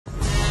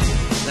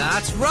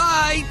That's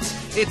right!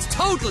 It's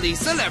totally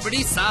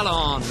Celebrity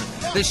Salon,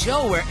 the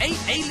show where 8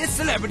 A-list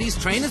celebrities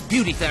train as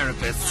beauty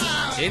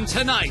therapists. In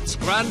tonight's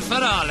grand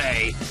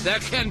finale, there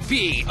can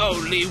be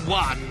only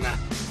one.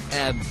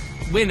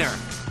 Winner,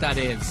 that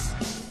is.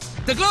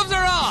 The gloves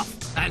are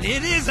off, and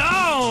it is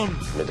on!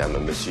 Mesdames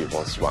et messieurs,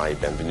 bonsoir,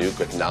 bienvenue,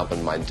 guten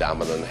Abend, meine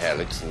Damen und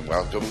Herren, and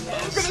welcome.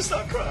 I'm gonna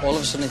start crying. All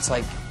of a sudden it's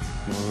like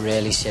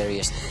really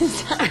serious.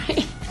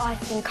 Sorry. I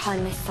think I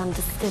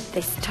misunderstood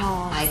this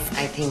task.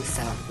 I think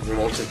so. We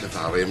won't take the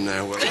Valium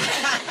now, will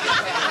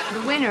we?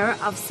 The winner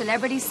of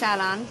Celebrity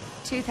Salon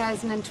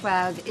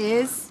 2012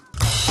 is...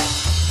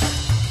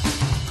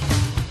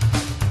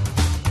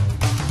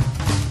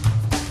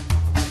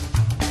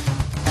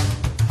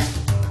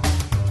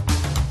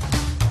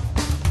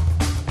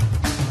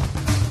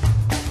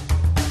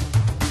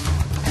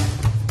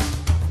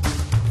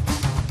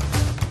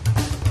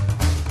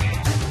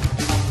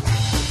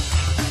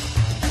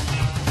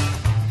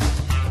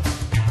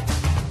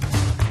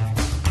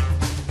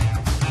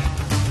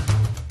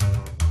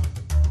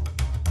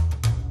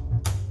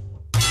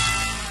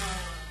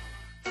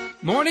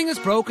 Morning is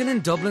broken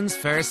in Dublin's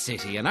fair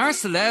city, and our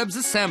celebs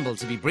assemble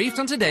to be briefed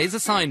on today's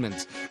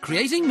assignment,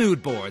 creating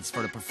mood boards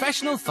for a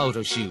professional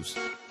photo shoot.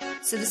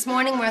 So this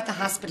morning we're at the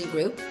hospital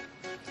group,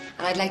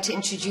 and I'd like to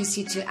introduce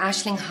you to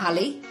Aisling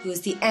Holly, who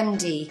is the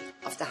MD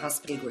of the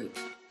hospital group.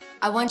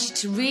 I want you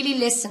to really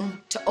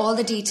listen to all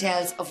the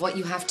details of what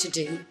you have to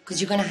do,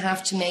 because you're going to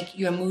have to make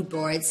your mood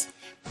boards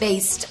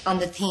based on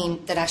the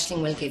theme that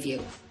Aisling will give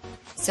you.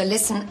 So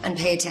listen and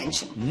pay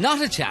attention.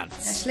 Not a chance.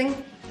 Aisling,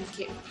 thank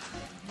you.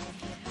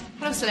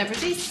 Hello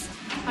celebrities.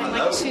 I'd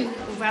like to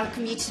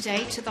welcome you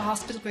today to the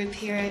hospital group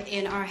here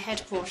in our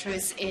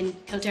headquarters in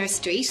Kildare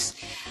Street.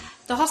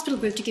 The hospital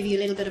group, to give you a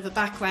little bit of a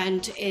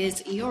background,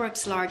 is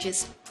Europe's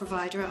largest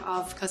provider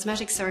of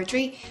cosmetic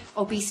surgery,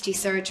 obesity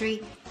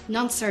surgery,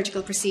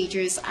 non-surgical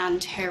procedures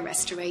and hair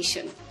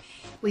restoration.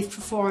 We've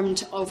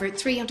performed over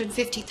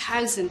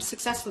 350,000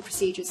 successful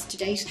procedures to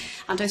date,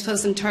 and I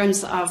suppose in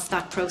terms of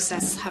that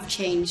process have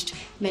changed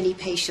many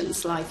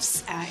patients'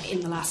 lives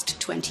in the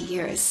last 20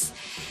 years.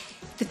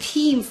 The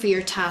theme for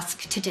your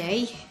task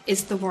today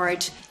is the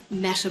word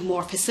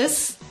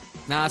metamorphosis.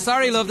 Nah,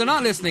 sorry love, they're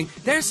not listening.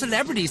 They're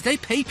celebrities, they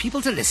pay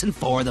people to listen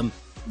for them.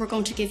 We're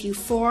going to give you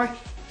 4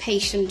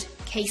 patient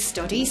case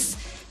studies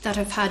that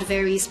have had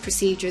various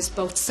procedures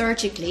both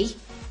surgically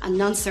and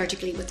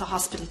non-surgically with the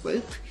hospital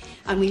group.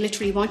 And we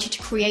literally want you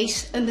to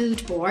create a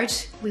mood board.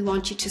 We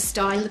want you to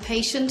style the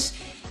patient,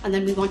 and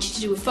then we want you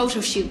to do a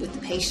photo shoot with the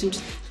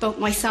patient. Both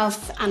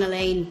myself and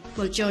Elaine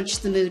will judge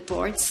the mood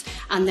boards,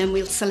 and then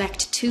we'll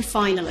select 2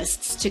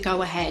 finalists to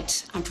go ahead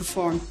and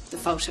perform the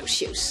photo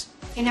shoot.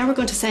 Okay, now we're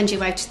going to send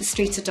you out to the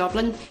streets of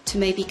Dublin to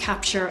maybe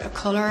capture a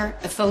colour,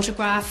 a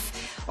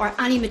photograph, or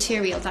any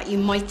material that you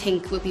might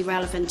think will be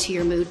relevant to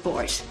your mood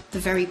board. The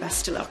very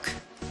best of luck.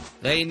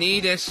 They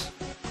need it.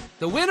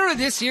 The winner of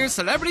this year's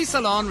Celebrity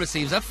Salon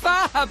receives a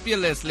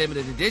fabulous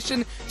limited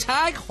edition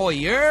Tag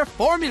Heuer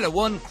Formula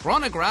 1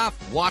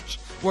 chronograph watch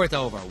worth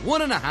over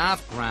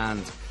 $1.5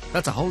 grand.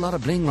 That's a whole lot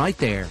of bling right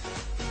there.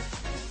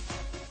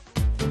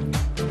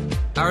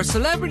 Our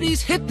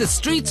celebrities hit the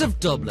streets of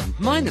Dublin,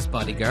 minus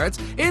bodyguards,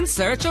 in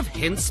search of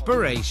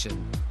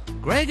inspiration.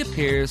 Greg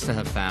appears to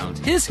have found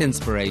his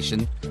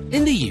inspiration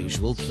in the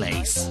usual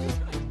place.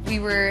 We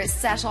were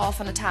set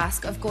off on a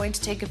task of going to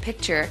take a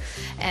picture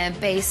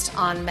based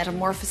on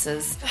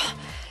metamorphosis.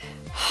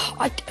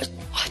 I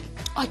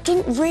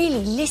didn't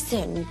really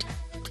listen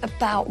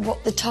about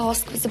what the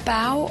task was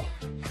about.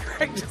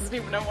 Greg doesn't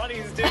even know what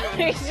he's doing.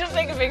 He's just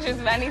taking pictures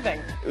of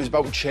anything. It was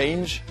about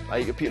change,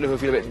 like people who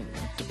feel a bit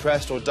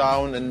depressed or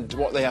down and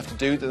what they have to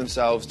do to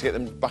themselves to get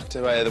them back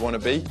to where they want to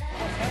be.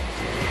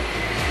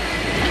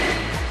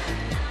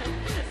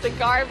 The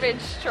garbage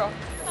truck.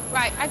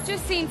 Right, I've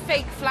just seen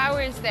fake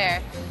flowers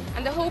there,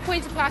 and the whole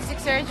point of plastic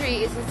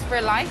surgery is it's for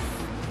life,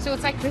 so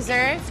it's like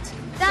preserved.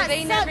 That's so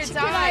they never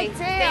die.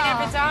 They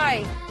never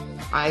die.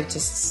 I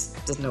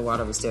just didn't know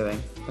what I was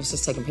doing. I was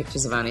just taking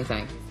pictures of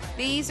anything.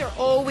 These are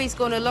always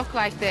going to look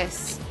like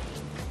this.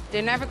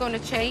 They're never going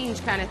to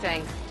change, kind of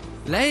thing.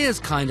 Leia's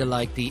kind of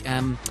like the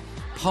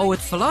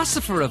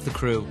poet-philosopher of the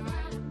crew.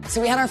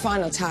 So we had our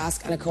final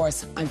task, and of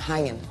course, I'm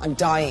hanging. I'm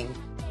dying.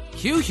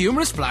 Cue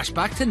humorous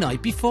flashback to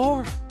night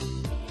before.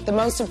 The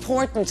most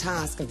important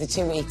task of the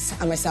 2 weeks,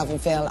 and myself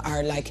and Phil,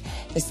 are like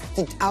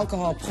the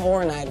alcohol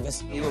pouring out of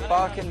us. You were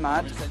barking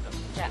mad.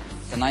 Yeah.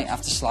 The night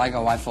after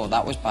Sligo, I thought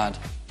that was bad.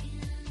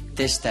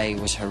 This day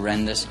was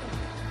horrendous.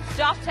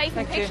 Stop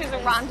taking pictures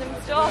of random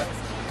stuff.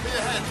 Be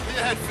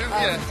ahead, Phil,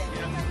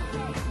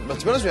 But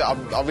to be honest with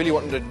you, I really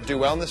wanted to do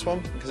well on this one,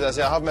 because as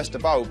I say, I have messed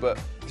about, but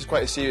it's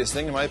quite a serious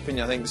thing in my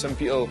opinion. I think some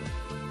people,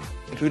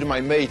 including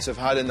my mates, have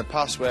had in the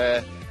past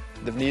where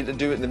they've needed to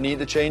do it, they've needed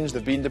to change,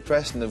 they've been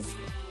depressed,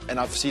 and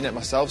I've seen it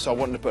myself, so I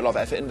wanted to put a lot of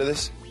effort into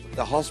this.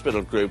 The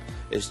hospital group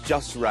is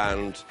just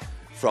round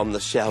from the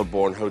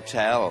Shelbourne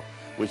Hotel,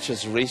 which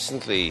has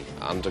recently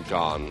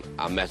undergone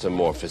a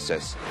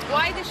metamorphosis.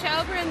 Why the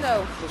Shelbourne,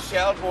 though? The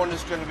Shelbourne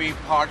is going to be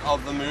part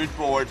of the mood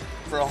board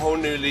for a whole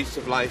new lease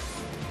of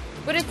life.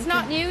 But it's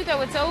not new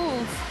though, it's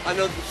old. I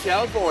know the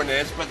Shelbourne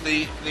is, but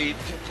the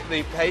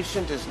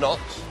patient is not.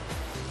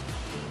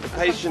 The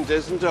patient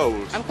isn't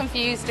old. I'm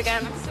confused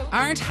again.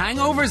 Aren't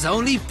hangovers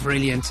only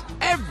brilliant?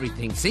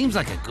 Everything seems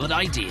like a good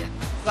idea.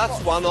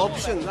 That's one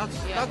option.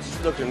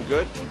 That's looking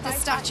good. This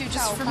statue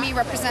just for me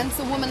represents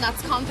a woman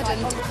that's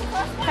confident.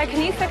 Hey,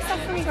 can you fix that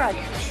for me, Greg?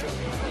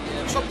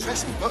 Stop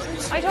pressing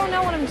buttons. I don't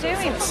know what I'm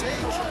doing.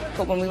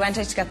 But when we went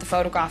out to get the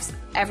photographs,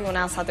 everyone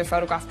else had their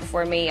photograph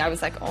before me. I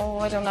was like, oh,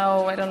 I don't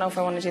know if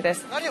I want to do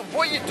this. Nadia,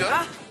 what are you doing?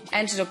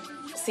 Ended up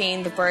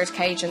seeing the bird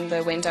cage in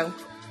the window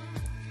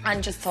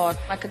and just thought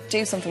I could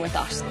do something with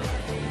that.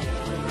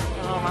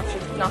 Oh, I'm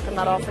actually knocking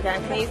that off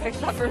again. Can you fix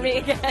that for me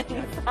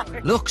again?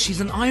 Look,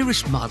 she's an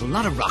Irish model,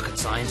 not a rocket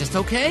scientist,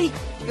 okay?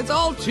 It's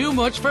all too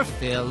much for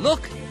Phil.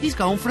 Look, he's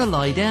going for a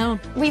lie down.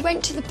 We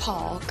went to the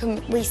park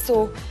and we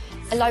saw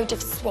a load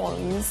of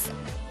swans,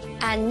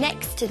 and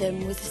next to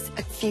them was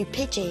a few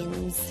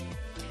pigeons.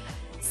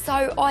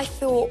 So I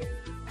thought,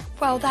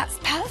 well, that's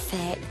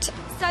perfect.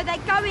 So they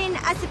go in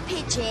as a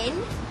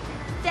pigeon,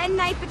 then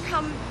they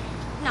become...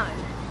 No.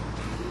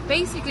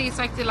 Basically, it's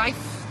like the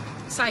life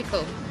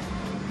cycle.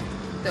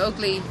 The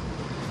ugly...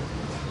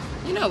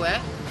 You know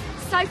it.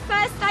 So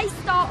first they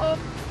start off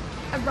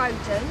a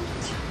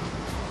rodent,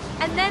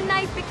 and then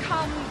they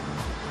become...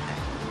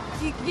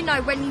 You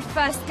know, when you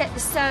first get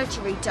the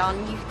surgery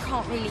done, you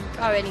can't really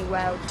go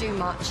anywhere or do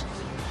much.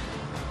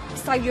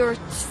 So you're a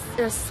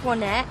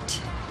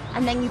swanette,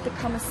 and then you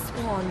become a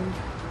swan.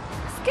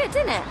 It's good,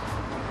 isn't it?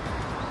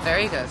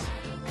 Very good.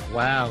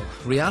 Wow,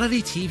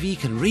 reality TV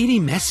can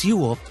really mess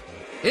you up.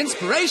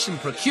 Inspiration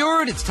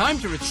procured, it's time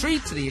to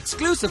retreat to the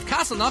exclusive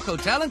Castleknock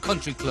Hotel and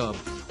Country Club,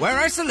 where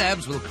our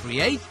celebs will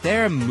create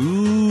their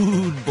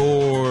mood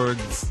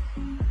boards.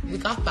 We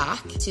got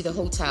back to the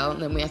hotel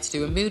and then we had to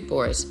do a mood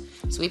board.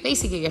 So we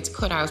basically get to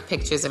cut out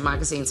pictures in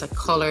magazines like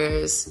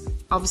colours,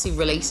 obviously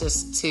related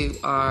to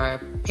our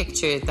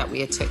picture that we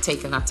had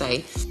taken that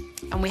day.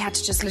 And we had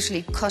to just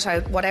literally cut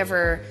out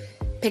whatever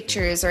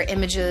pictures or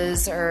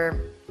images or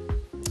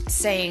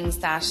sayings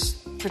that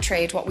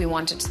portrayed what we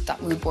wanted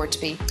that mood board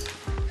to be.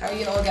 How are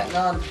you all getting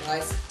on,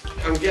 guys?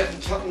 I'm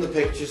cutting the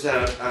pictures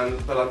out,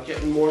 but I'm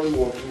getting more and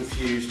more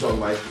confused on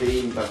my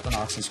theme. But I've done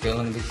arts in school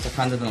and we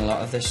depended on a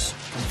lot of this.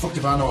 Fuck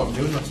if I know what I'm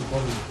doing, that's the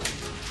problem.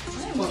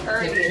 I'm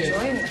thoroughly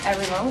enjoying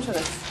every moment of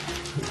this.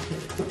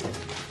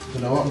 I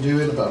don't know what I'm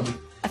doing, but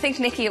I think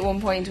Nikki at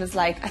one point was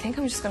like, I think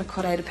I'm just going to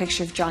cut out a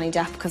picture of Johnny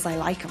Depp because I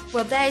like him.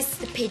 Well, there's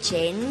the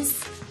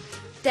pigeons,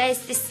 there's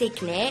the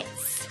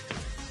cygnets,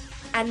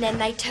 and then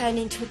they turn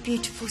into a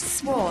beautiful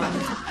swan.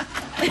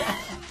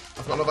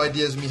 I've got a lot of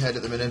ideas in my head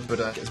at the minute, but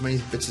as many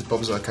bits and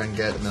bobs as I can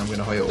get, and then I'm going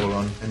to hire it all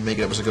on and make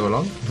it up as I go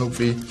along. And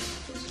hopefully,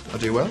 I'll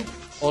do well.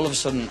 All of a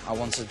sudden, I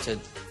wanted to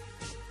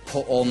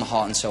put all my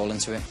heart and soul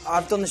into it.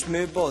 I've done this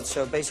mood board,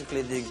 so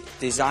basically the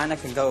designer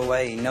can go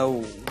away,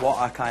 know what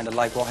I kind of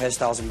like, what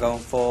hairstyles I'm going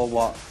for,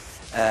 what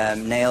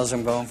nails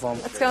I'm going for.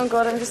 It's going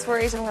good. I'm just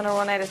worried I'm going to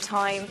run out of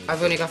time.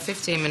 I've only got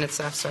 15 minutes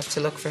left, so I have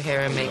to look for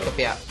hair and makeup,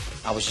 yeah.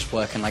 I was just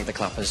working like the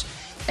clappers.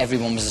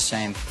 Everyone was the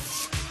same.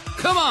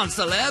 Come on,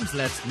 celebs,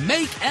 let's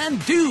make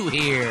and do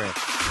here.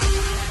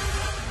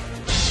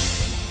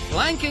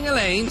 Flanking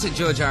Elaine to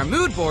judge our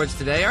mood boards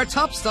today, our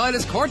top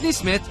stylist Courtney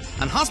Smith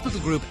and Hospital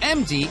Group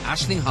MD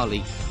Aisling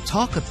Holly.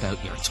 Talk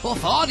about your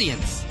tough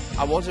audience.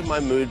 I wanted my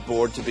mood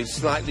board to be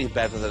slightly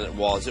better than it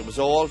was. It was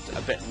all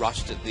a bit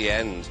rushed at the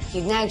end.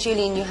 Now,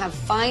 Julian, you have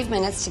 5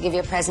 minutes to give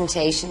your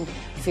presentation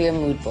for your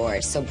mood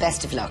board, so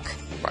best of luck.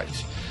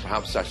 Right.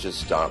 Perhaps I should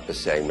start by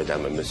saying,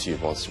 Madame et Monsieur,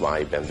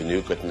 bonsoir,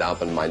 bienvenue, guten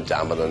Abend, meine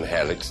Damen und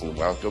Herren, and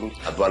welcome.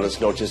 Buenas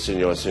noches,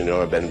 Senor,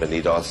 Senora,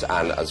 bienvenidos,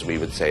 and as we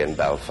would say in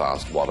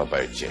Belfast, what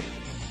about you?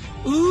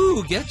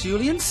 Ooh, get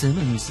Julian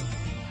Simmons.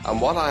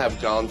 And what I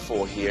have gone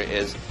for here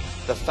is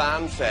the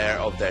fanfare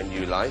of their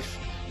new life.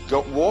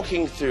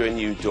 Walking through a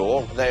new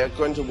door, they are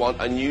going to want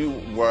a new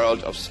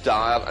world of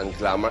style and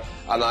glamour,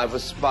 and I've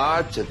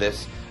aspired to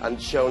this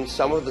and shown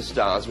some of the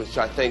styles which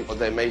I think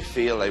they may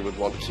feel they would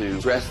want to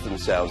dress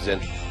themselves in.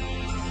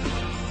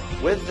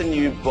 With the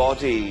new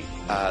body,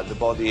 the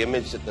body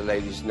image that the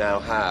ladies now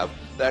have,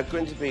 they're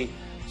going to be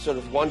sort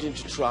of wanting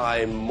to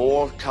try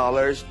more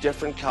colours,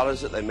 different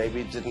colours that they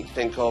maybe didn't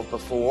think of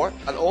before.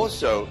 And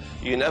also,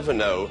 you never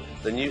know,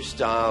 the new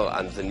style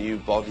and the new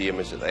body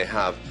image that they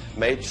have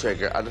may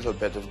trigger a little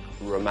bit of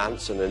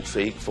romance and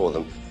intrigue for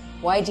them.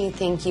 Why do you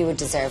think you would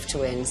deserve to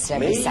win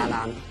Celebrity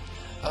Salon?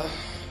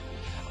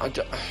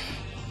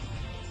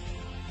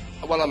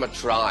 Well, I'm a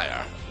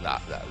trier,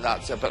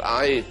 that's it, but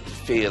I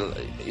feel,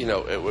 you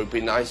know, it would be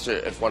nicer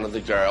if one of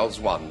the girls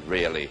won,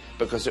 really,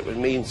 because it would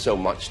mean so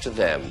much to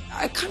them.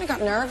 I kind of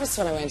got nervous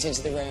when I went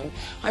into the room.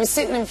 I'm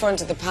sitting in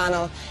front of the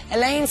panel.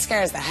 Elaine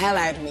scares the hell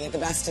out of me at the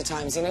best of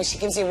times. You know, she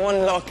gives you one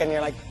look and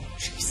you're like,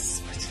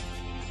 Jesus.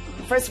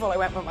 First of all, I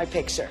went with my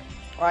picture,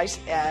 right?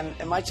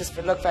 It might just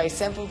look very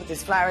simple, but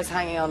there's flowers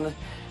hanging on the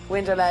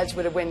window ledge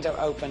with a window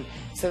open.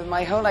 So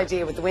my whole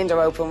idea with the window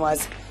open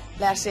was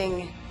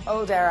letting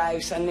old air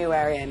out and new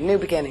air in, new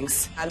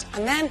beginnings. And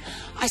then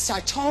I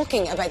start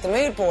talking about the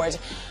mood board,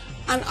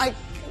 and I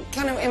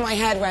kind of in my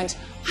head went,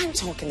 I'm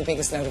talking the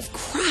biggest load of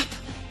crap.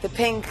 The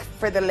pink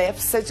for the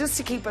lips, so just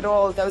to keep it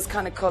all, those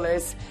kind of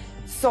colours,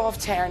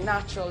 soft hair,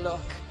 natural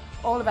look,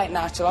 all about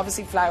natural.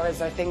 Obviously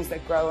flowers are things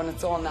that grow and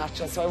it's all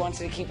natural, so I wanted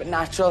to keep it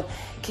natural,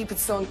 keep it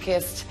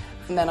sun-kissed,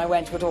 and then I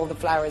went with all the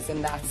flowers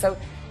in that, so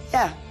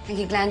yeah. Thank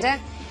you, Glenda.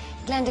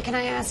 Glenda, can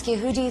I ask you,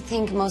 who do you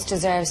think most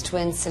deserves to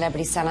win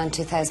Celebrity Salon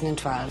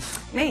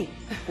 2012? Me.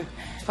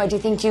 Why do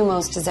you think you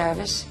most deserve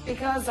it?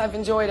 Because I've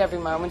enjoyed every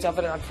moment of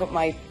it, and I've put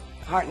my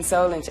heart and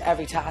soul into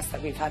every task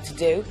that we've had to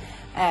do.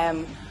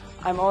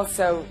 I'm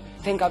also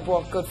think I've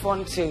brought good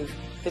fun to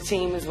the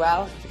team as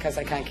well, because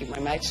I can't keep my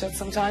mouth shut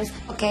sometimes.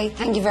 Okay,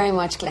 thank you very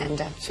much,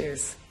 Glenda.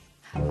 Cheers.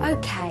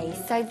 Okay,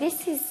 so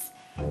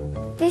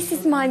this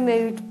is my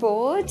mood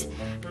board,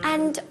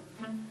 and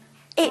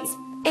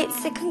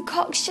it's a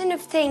concoction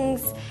of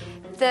things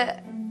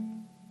that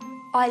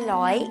I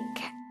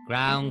like.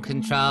 Ground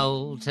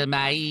control to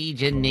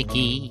Major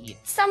Nicky.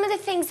 Some of the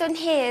things on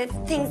here,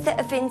 things that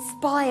have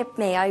inspired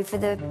me over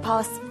the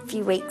past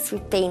few weeks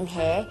we've been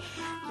here,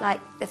 like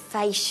the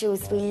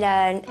facials we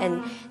learned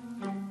and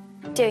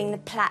doing the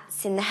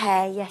plaits in the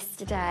hair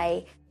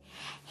yesterday.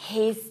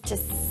 He's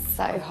just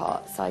so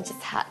hot, so I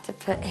just had to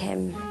put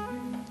him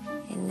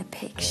in the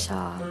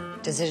picture.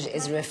 Is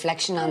it a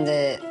reflection on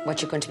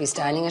what you're going to be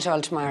styling at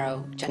all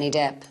tomorrow, Johnny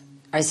Depp?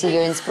 Or is he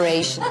your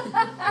inspiration?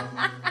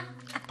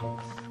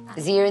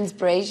 Is he your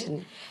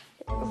inspiration?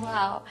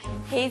 Wow,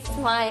 he's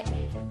my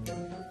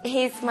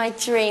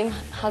dream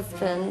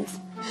husband.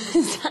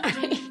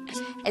 Sorry.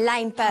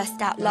 Elaine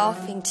burst out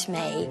laughing to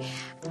me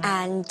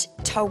and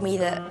told me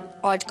that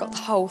I'd got the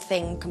whole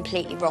thing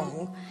completely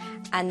wrong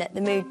and that the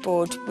mood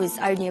board was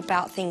only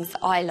about things that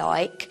I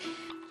like.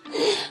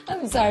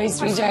 I'm sorry,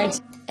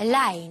 sweetheart.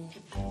 Elaine,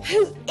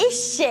 who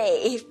is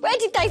she? Where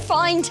did they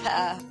find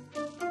her?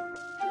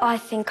 I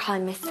think I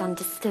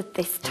misunderstood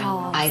this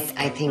task.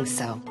 I think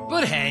so.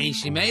 But hey,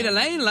 she made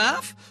Elaine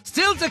laugh.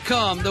 Still to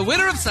come, the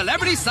winner of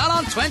Celebrity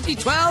Salon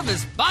 2012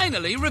 is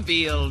finally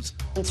revealed.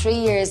 In 3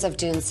 years of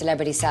doing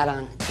Celebrity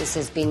Salon, this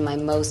has been my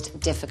most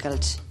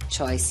difficult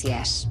choice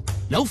yet.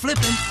 No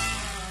flipping.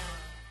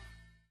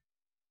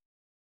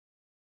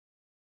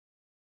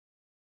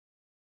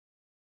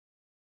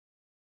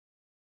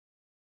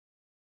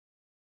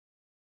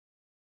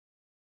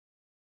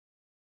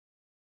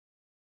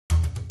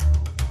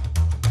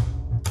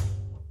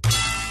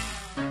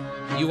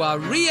 You are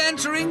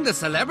re-entering the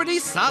Celebrity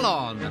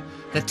Salon.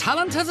 The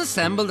talent has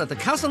assembled at the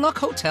Castleknock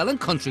Hotel and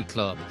Country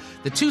Club.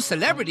 The 2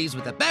 celebrities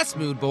with the best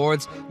mood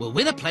boards will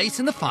win a place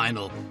in the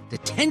final. The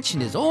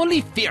tension is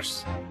only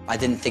fierce. I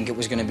didn't think it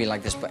was going to be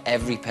like this, but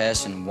every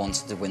person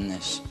wanted to win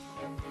this,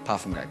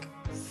 apart from Greg.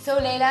 So,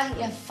 Layla,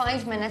 you have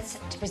 5 minutes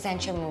to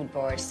present your mood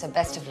board, so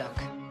best of luck.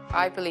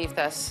 I believe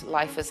that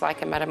life is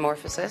like a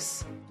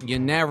metamorphosis. You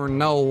never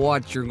know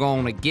what you're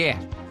going to get.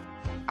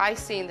 I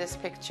seen this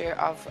picture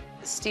of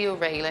steel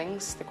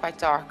railings, they're quite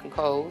dark and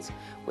cold,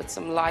 with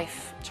some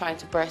life trying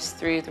to burst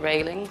through the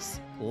railings.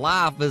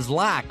 Life is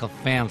like a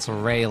fancy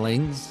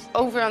railings.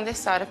 Over on this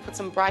side, I've put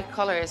some bright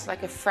colours,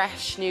 like a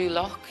fresh new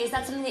look. Is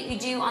that something that you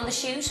do on the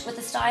shoot with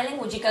the styling?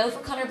 Would you go for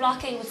colour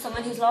blocking with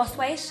someone who's lost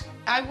weight?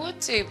 I would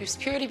do,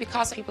 purely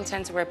because people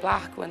tend to wear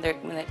black when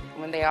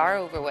they are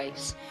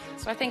overweight.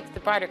 So I think the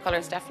brighter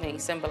colours definitely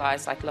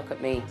symbolise, like, look at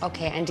me.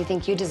 Okay, and do you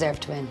think you deserve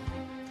to win?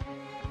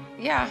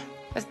 Yeah,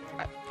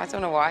 I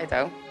don't know why,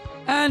 though.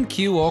 And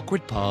cue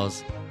awkward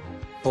pause.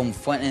 Boom,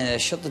 went in there,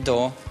 shut the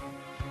door.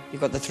 You've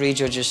got the 3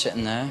 judges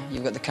sitting there.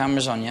 You've got the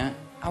cameras on you.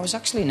 I was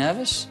actually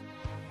nervous.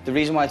 The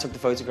reason why I took the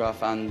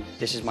photograph, and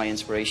this is my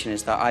inspiration,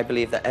 is that I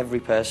believe that every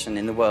person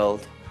in the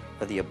world,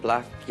 whether you're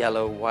black,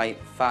 yellow, white,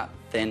 fat,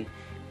 thin,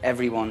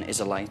 everyone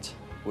is a light.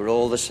 We're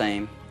all the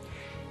same.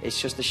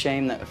 It's just a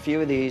shame that a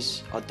few of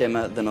these are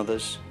dimmer than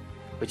others,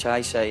 which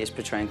I say is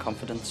portraying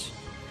confidence.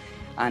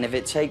 And if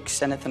it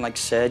takes anything like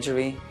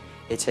surgery,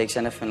 it takes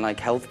anything like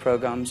health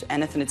programs,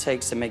 anything it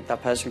takes to make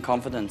that person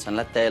confident and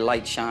let their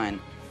light shine,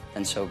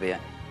 then so be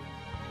it.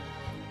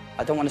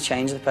 I don't want to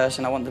change the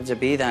person, I want them to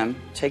be them.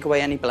 Take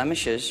away any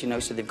blemishes, you know,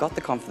 so they've got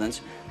the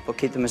confidence, but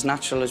keep them as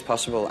natural as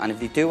possible. And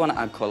if you do want to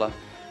add colour,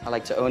 I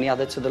like to only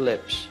add it to the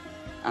lips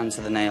and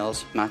to the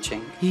nails,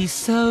 matching. He's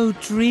so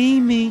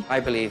dreamy. I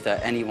believe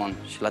that anyone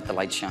should let the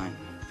light shine.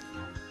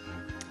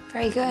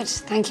 Very good.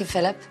 Thank you,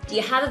 Philip. Do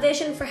you have a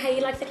vision for how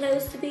you like the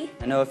clothes to be?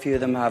 I know a few of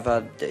them have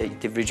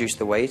they've reduced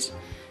the weight,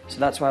 so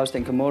that's why I was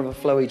thinking more of a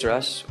flowy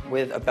dress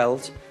with a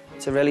belt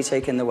to really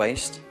take in the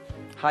waist,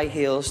 high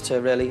heels to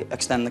really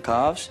extend the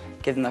calves,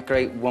 give them that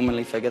great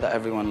womanly figure that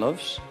everyone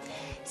loves.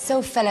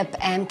 So, Philip,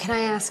 can I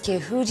ask you,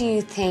 who do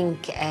you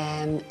think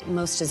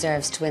most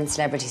deserves to win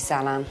Celebrity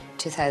Salon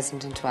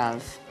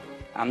 2012?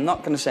 I'm not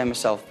going to say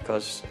myself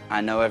because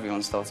I know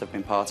everyone's thought I've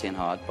been partying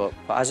hard, but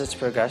as it's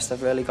progressed,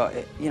 I've really got,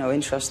 you know,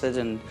 interested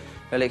and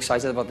really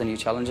excited about the new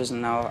challenges,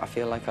 and now I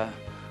feel like I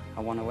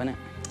want to win it.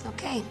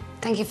 Okay.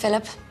 Thank you,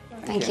 Philip.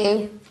 Thank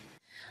you.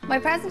 My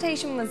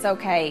presentation was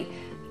okay.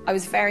 I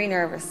was very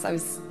nervous. I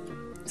was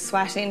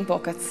sweating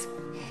buckets.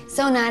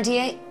 So,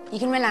 Nadia, you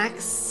can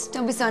relax.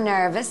 Don't be so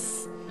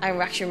nervous. I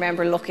actually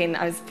remember looking,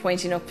 I was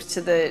pointing up to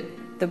the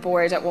the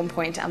board at one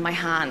point and my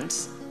hand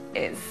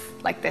is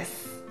like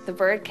this. The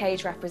bird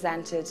cage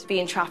represented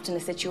being trapped in a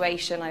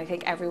situation. I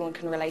think everyone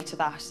can relate to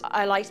that.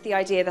 I liked the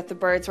idea that the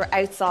birds were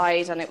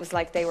outside and it was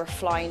like they were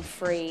flying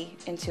free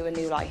into a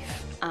new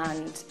life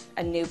and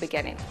a new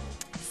beginning.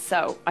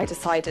 So I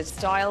decided,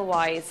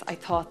 style-wise, I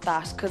thought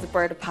that because of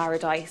Bird of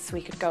Paradise,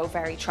 we could go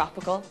very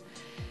tropical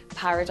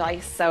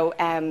paradise. So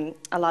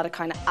a lot of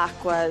kind of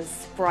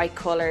aquas, bright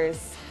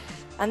colours.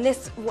 And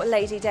this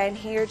lady down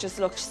here just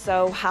looked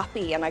so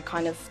happy, and I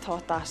kind of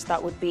thought that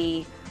that would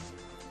be,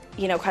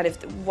 you know, kind of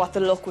what the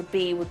look would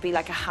be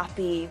like a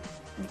happy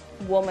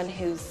woman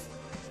who's,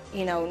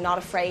 you know, not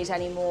afraid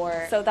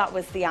anymore. So that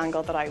was the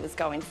angle that I was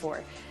going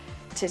for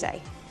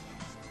today.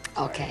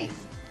 Okay.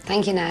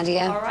 Thank you,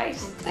 Nadia. All right.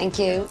 Thank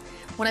you.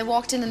 When I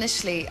walked in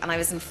initially and I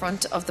was in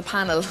front of the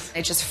panel,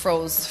 I just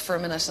froze for a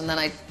minute and then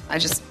I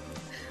just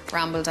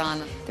rambled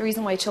on. The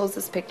reason why I chose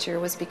this picture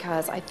was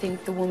because I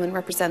think the woman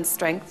represents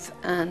strength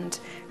and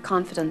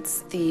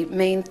confidence. The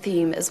main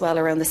theme as well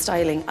around the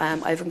styling,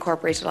 I've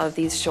incorporated a lot of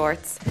these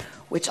shorts,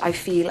 which I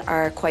feel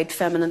are quite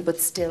feminine but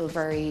still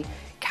very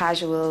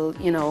casual,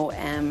 you know,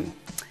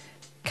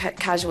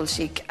 casual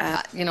chic.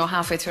 You know,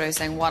 halfway through I was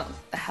saying, what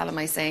the hell am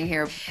I saying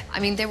here? I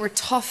mean, they were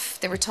tough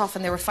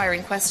and they were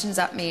firing questions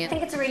at me. I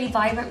think it's a really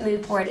vibrant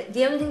mood board.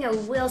 The only thing I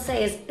will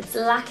say is it's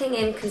lacking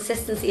in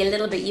consistency a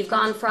little bit. You've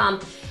gone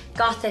from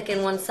gothic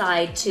in one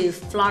side to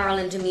floral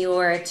and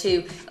demure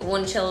to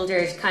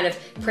one-shouldered kind of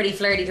pretty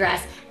flirty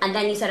dress, and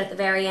then you said at the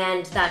very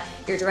end that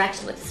your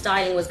direction with the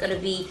styling was going to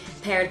be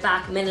pared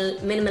back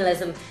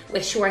minimalism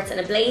with shorts and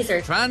a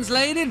blazer.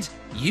 Translated,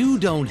 you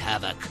don't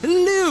have a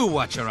clue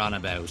what you're on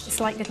about. It's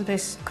like a little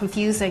bit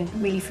confusing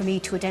really for me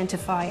to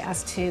identify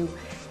as to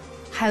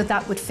how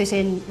that would fit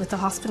in with the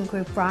hospital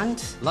group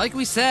brand. Like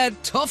we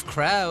said, tough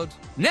crowd.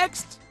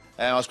 Next!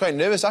 I was quite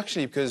nervous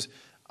actually because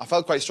I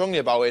felt quite strongly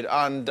about it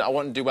and I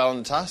wanted to do well on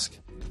the task.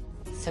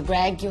 So,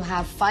 Greg, you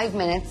have 5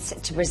 minutes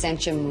to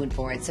present your mood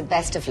board, so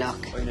best of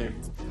luck. Thank you.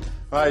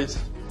 Right,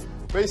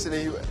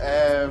 basically,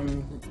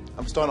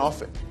 I'm starting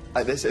off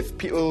like this. If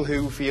people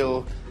who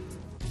feel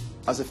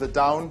as if they're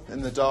down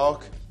in the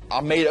dark,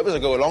 I made it up as I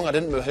go along. I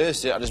didn't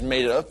rehearse it, I just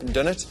made it up and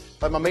done it.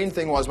 Like, my main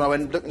thing was when I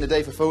went looking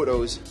today for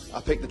photos,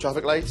 I picked the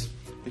traffic lights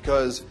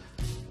because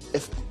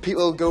if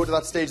people go to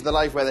that stage of their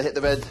life where they hit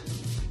the red,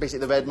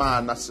 basically the red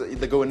man,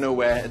 they're going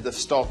nowhere, they've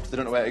stopped, they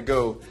don't know where to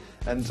go.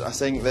 And I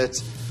think that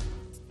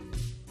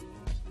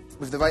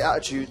with the right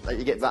attitude, like,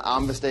 you get to that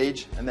amber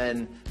stage, and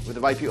then with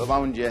the right people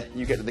around you,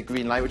 you get to the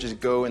green light, which is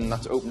go, and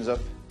that opens up.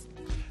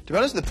 To be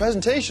honest, the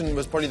presentation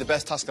was probably the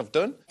best task I've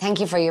done. Thank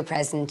you for your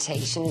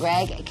presentation,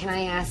 Greg. Can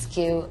I ask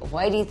you,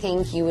 why do you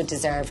think you would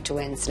deserve to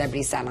win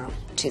Celebrity Salon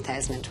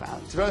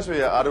 2012? To be honest with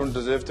you, I don't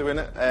deserve to win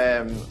it.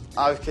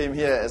 I came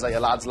here as like a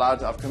lad's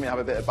lad. I've come here to have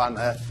a bit of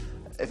banter.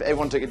 If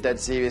everyone took it dead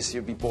serious,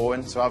 you'd be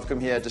boring. So I've come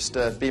here just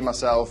to be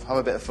myself, have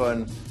a bit of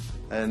fun,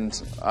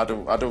 and I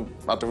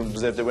don't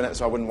deserve to win it,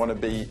 so I wouldn't want to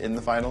be in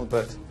the final.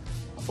 But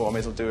I thought I may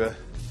as well do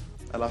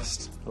a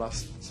last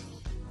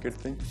good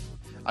thing.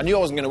 I knew I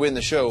wasn't going to win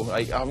the show.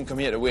 Like, I haven't come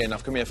here to win.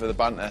 I've come here for the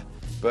banter.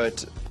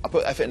 But I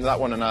put effort into that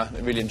one, and I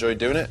really enjoyed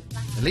doing it.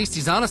 At least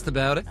he's honest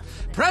about it.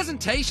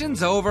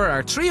 Presentation's over.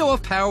 Our trio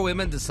of power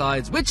women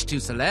decides which two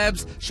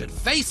celebs should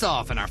face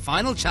off in our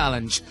final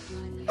challenge.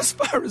 As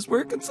far as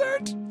we're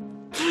concerned,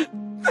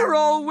 they're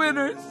all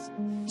winners.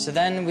 So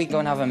then we go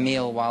and have a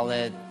meal while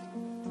they're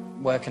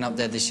working up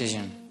their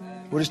decision.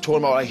 We're just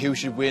talking about like who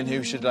should win,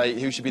 who should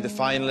be the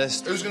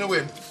finalist. Who's going to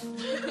win?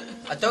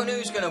 I don't know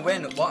who's going to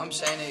win. What I'm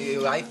saying is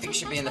who I think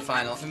should be in the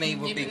final for me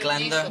would be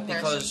Glenda,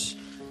 because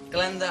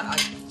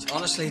Glenda,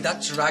 honestly,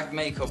 that drag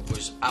makeup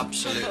was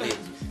absolutely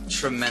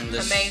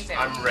tremendous. Amazing.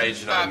 I'm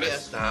raging I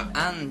missed that.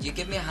 And you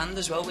give me a hand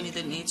as well when you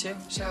didn't need to,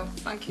 so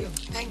thank you.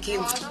 Thank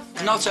you.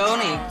 Not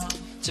only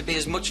to be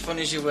as much fun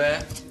as you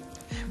were.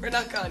 We're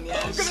not gone yet.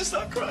 I'm going to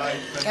start crying.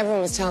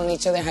 Everyone was telling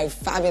each other how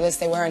fabulous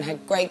they were and how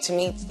great to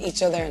meet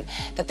each other and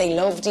that they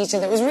loved each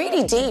other. It was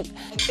really deep.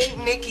 I think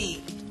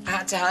Nikki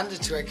had to hand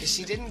it to her because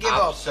she didn't give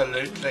up.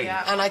 Absolutely.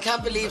 Yeah. And I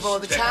can't believe all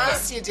the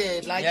tasks you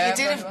did. Like, you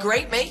did have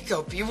great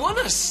makeup. You won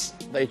it.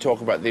 They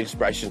talk about the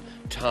expression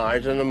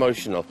tired and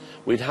emotional.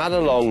 We'd had a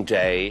long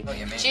day.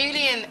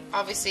 Julian,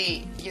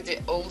 obviously, you're the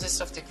oldest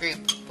of the group,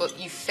 but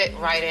you fit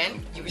right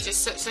in. You were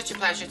just such a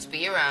pleasure to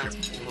be around.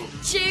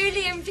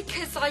 Julian,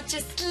 because I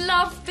just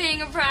love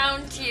being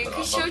around you,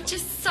 because you're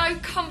just so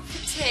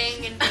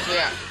comforting, and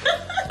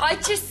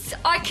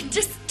I can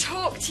just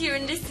talk to you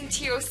and listen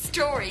to your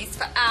stories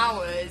for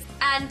hours.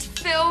 And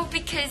Phil,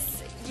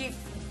 because you've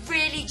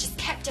really just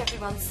kept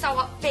everyone so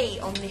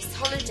upbeat on this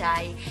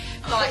holiday.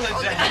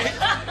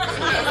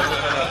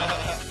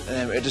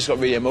 And it just got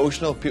really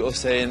emotional, people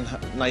saying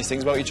nice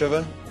things about each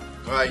other.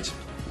 Right.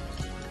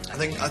 I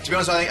think, to be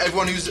honest, I think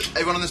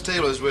everyone on this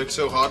table has worked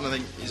so hard, and I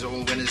think he's all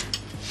winners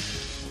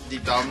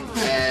deep down.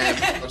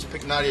 I just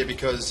picked Nadia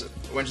because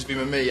when she's been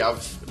with me,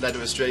 I've led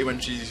her astray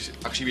when she's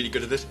actually really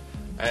good at it.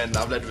 And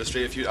I've led her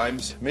astray a few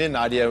times. Me and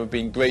Nadia have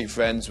been great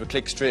friends. We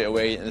clicked straight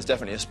away, and there's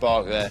definitely a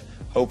spark there.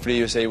 Hopefully,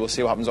 we'll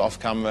see what happens off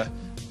camera.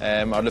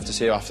 I'd love to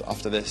see her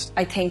after this.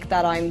 I think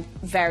that I'm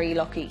very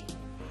lucky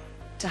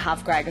to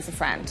have Greg as a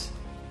friend,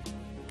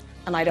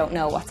 and I don't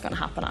know what's going to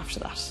happen after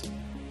that.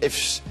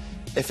 If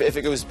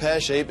it goes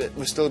pear-shaped,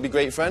 we'll still be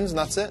great friends, and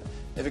that's it.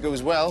 If it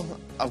goes well,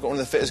 I've got one of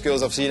the fittest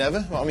girls I've seen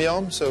ever on my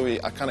arm, so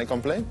I can't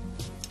complain.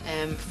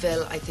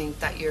 Phil, I think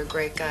that you're a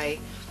great guy.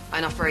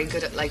 I'm not very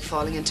good at like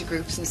falling into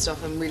groups and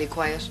stuff. I'm really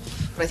quiet,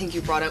 but I think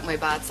you brought out my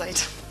bad side,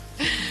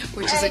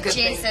 which is a good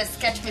thing. Jesus,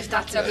 get me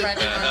that up right.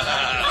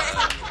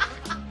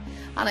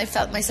 And I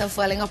felt myself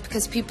welling up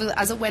because people,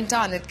 as it went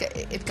on,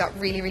 it got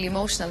really, really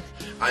emotional.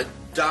 I'm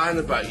dying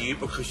about you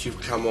because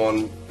you've come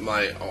on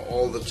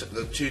all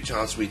the 2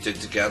 times we did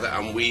together,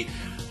 and we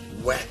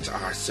wet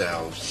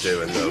ourselves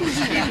doing those.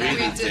 We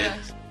really did.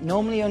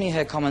 Normally only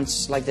hear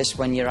comments like this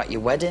when you're at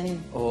your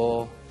wedding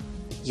or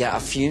you're at a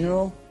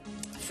funeral.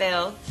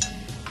 Phil,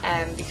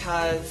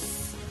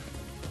 because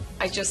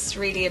I just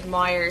really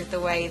admire the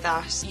way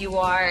that you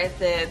are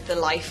the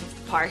life of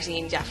the party,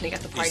 and you definitely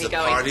get the party He's the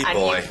going. Party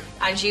boy.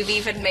 And you've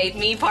even made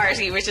me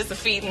party, which is a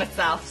feat in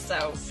itself,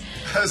 so...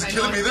 How's it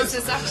killing me This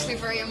is actually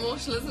very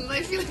emotional, isn't it?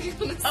 I feel like I'm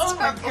going to Oh my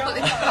start God.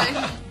 bawling crying.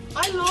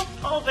 I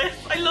love all this.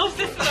 I love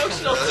this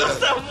emotional stuff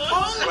so much.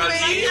 Well,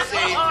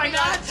 Oh my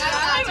God, this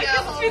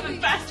has been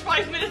the best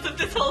 5 minutes of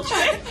this whole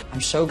trip.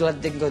 I'm so glad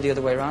it didn't go the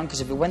other way around, because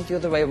if it went the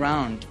other way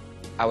around,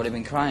 I would have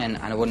been crying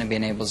and I wouldn't have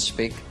been able to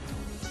speak.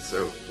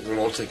 So we'll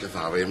all take a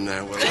Valium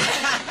now, will we?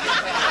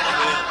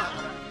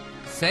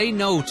 Say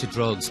no to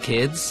drugs,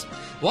 kids.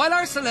 While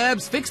our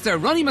celebs fix their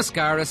runny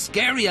mascara,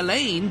 Scary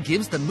Elaine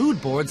gives the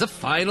mood boards a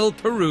final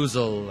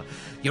perusal.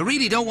 You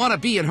really don't want to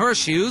be in her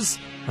shoes.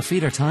 Her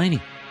feet are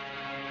tiny.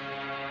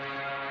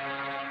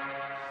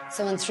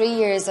 So in 3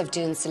 years of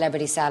doing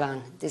Celebrity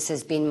Salon, this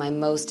has been my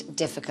most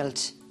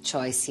difficult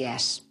choice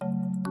yet.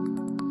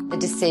 The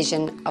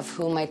decision of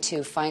who my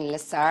 2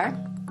 finalists are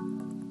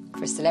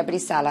for Celebrity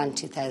Salon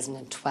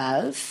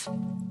 2012.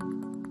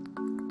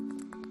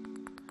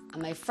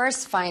 And my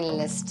first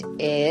finalist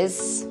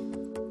is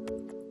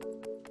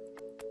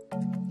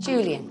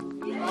Julian.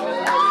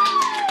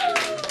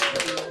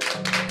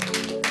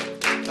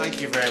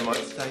 Thank you very much.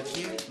 Thank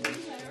you.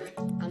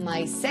 And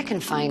my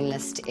second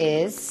finalist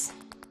is,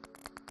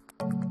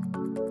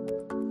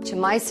 to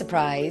my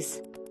surprise,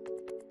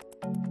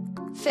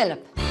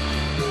 Philip.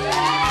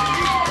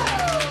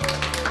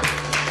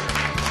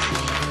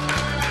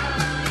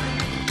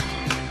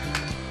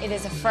 It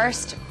is a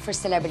first for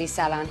Celebrity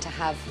Salon to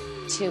have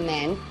 2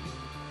 men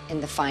in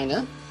the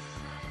final.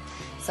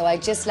 So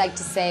I'd just like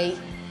to say,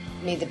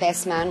 may the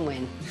best man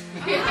win.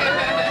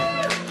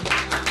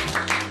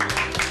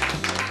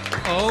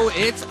 Oh,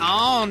 it's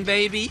on,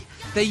 baby.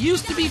 They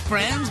used to be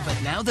friends, but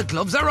now the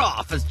gloves are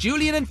off as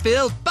Julian and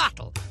Phil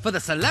battle for the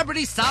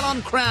Celebrity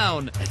Salon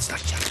crown. It's not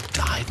just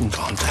died and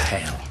gone to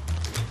hell.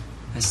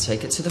 Let's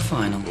take it to the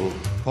final.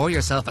 Pour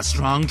yourself a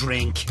strong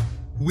drink.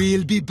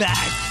 We'll be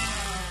back.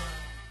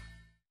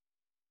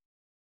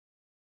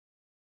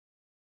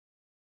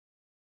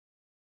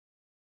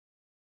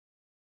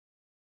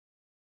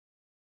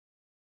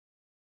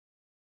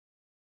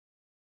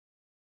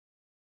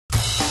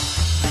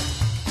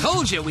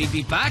 Told you we'd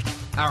be back.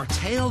 Our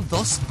tale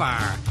thus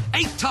far.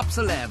 8 top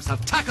celebs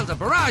have tackled a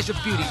barrage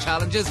of beauty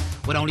challenges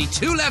with only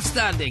 2 left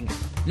standing.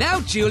 Now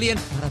Julian,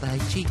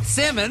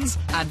 Simmons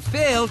and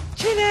Phil,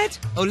 Jeanette,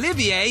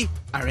 Olivier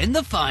are in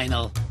the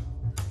final.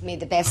 May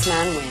the best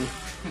man win.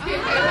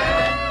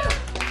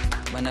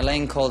 When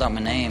Elaine called out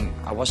my name,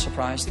 I was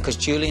surprised because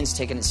Julian's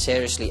taken it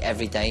seriously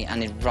every day,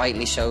 and it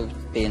rightly so,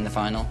 being the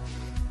final.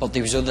 But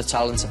there was other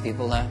talented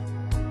people there.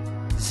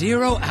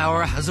 0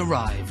 hour has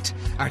arrived.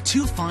 Our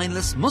 2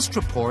 finalists must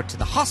report to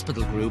the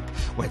hospital group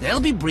where they'll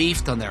be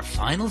briefed on their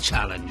final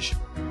challenge.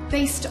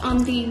 Based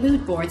on the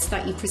mood boards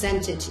that you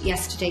presented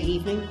yesterday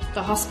evening,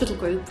 the hospital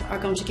group are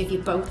going to give you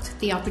both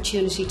the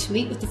opportunity to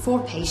meet with the 4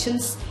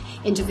 patients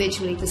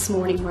individually this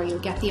morning, where you'll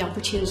get the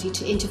opportunity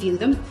to interview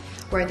them,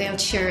 where they'll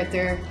share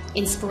their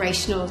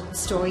inspirational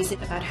stories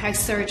about how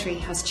surgery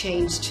has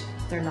changed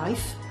their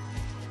life.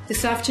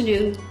 This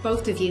afternoon,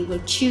 both of you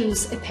will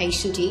choose a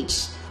patient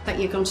each that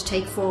you're going to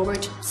take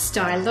forward,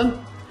 style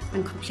them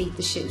and complete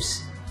the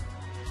shoot.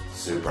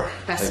 Super.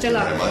 Best Thank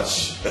of you very luck.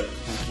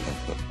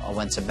 much. I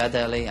went to bed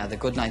early, had a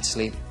good night's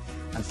sleep,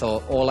 and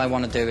thought all I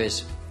want to do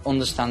is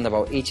understand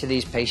about each of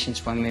these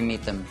patients when we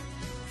meet them,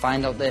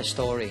 find out their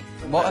story.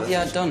 What have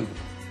you done?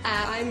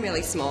 I'm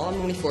really small.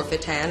 I'm only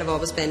 4'10". I've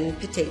always been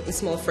petite and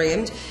small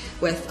framed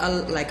with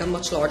a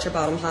much larger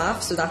bottom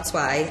half, so that's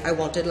why I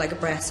wanted like a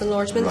breast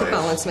enlargement to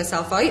balance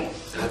myself out.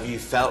 Have you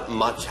felt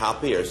much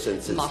happier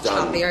since it's Much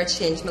done? happier. It's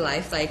changed my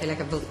life. I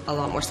have a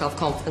lot more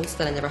self-confidence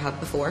than I never had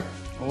before.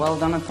 Well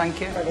done, and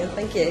thank you. Brilliant,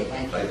 thank you.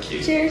 Thank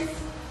you. Cheers.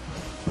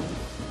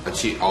 And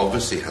she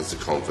obviously has the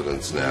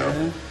confidence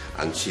now,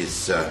 and she's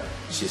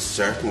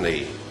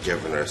certainly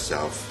given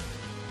herself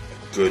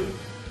a good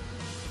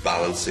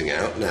balancing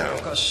out now.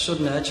 I've got a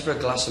sudden urge for a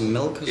glass of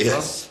milk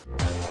as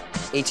well.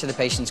 Each of the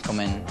patients come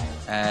in,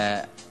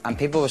 and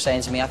people were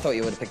saying to me, I thought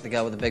you would have picked the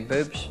girl with the big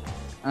boobs.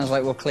 And I was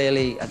like, well,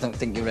 clearly, I don't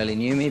think you really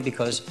knew me,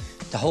 because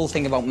the whole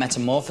thing about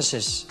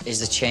metamorphosis is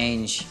the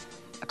change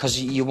Because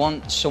you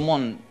want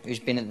someone who's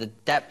been at the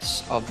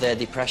depths of their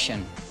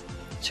depression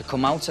to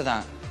come out of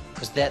that,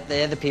 because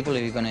they're the people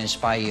who are going to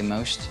inspire you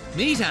most.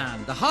 Meet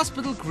Anne. The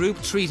hospital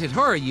group treated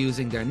her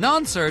using their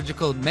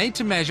non-surgical,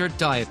 made-to-measure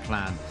diet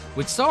plan,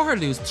 which saw her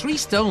lose 3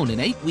 stone in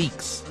 8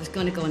 weeks. I was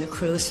going to go on a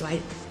cruise, so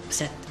I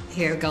said,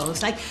 here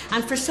goes.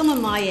 And for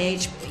someone my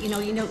age, you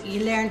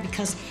learn,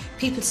 because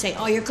people say,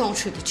 oh, you're going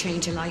through the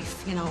change of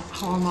life,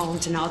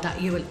 hormones and all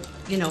that, you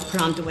will,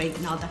 put on the weight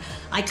and all that.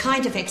 I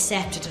kind of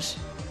accepted it,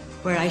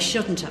 where I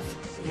shouldn't have,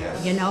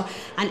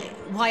 and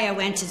why I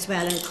went as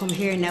well and come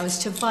here now is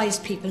to advise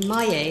people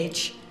my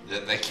age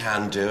that they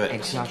can do it.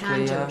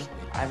 Exactly, yeah.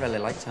 I really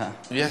liked her.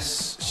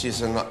 Yes,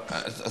 she's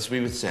as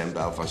we would say in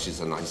Belfast, she's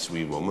a nice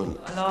wee woman.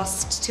 I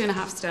lost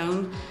 2.5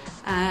 stone,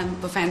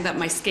 but found that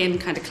my skin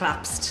kind of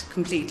collapsed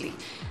completely.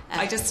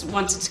 I just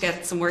wanted to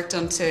get some work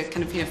done to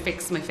kind of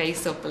fix my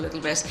face up a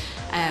little bit.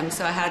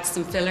 So I had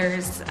some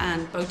fillers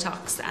and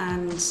Botox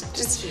and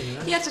just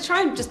to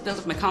try and just build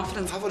up my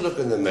confidence. Have a look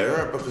in the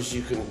mirror, because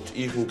you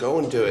can go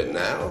and do it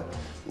now.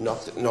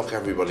 Knock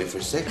everybody for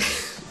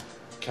 6.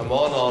 Come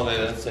on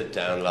in and sit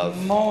down,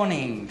 love.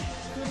 Morning.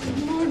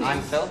 Good morning.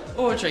 I'm Phil.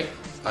 Audrey.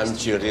 I'm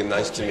Julian.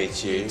 Nice to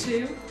meet you. You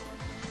too.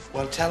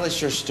 Well, tell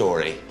us your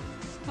story.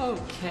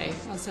 Okay,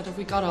 I said, have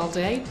we got all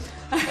day?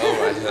 All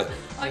right.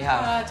 I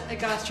had a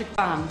gastric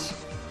band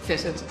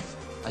fitted.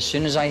 As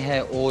soon as I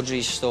heard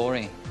Audrey's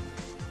story,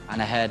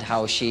 and I heard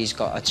how she's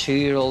got a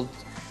 2-year-old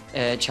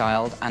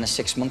child and a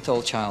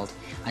 6-month-old child,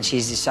 and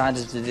she's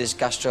decided to do this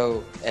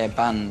gastro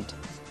band,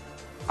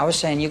 I was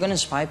saying, you're going to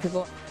inspire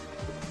people.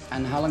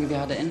 And how long have you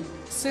had it in?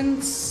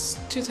 Since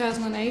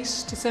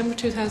 2008, December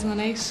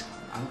 2008.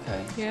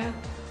 Okay. Yeah,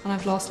 and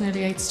I've lost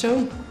nearly 8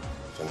 stone.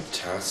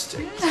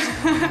 Fantastic.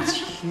 That's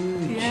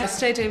huge. Yeah, I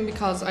stayed in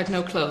because I'd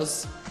no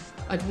clothes.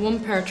 I'd 1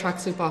 pair of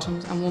tracksuit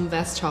bottoms and 1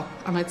 vest top,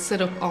 and I'd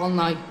sit up all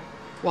night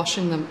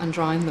washing them and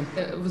drying them.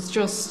 It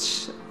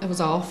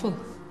was awful.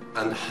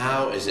 And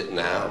how is it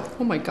now?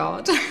 Oh my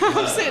God,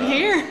 I'm sitting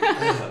here.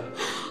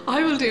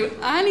 I will do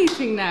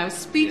anything now,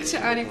 speak to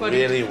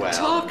anybody, really well.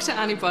 Talk to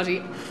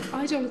anybody.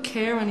 I don't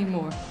care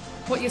anymore.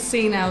 What you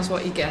see now is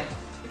what you get.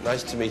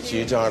 Nice to meet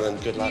you, darling.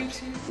 Good luck.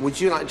 Would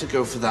you like to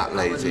go for that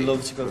lady? I would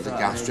love to go with for the that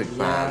gastric lady.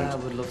 band. Yeah, I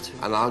would love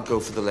to. And I'll go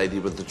for the lady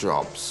with the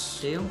drops.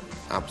 Deal?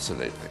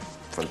 Absolutely.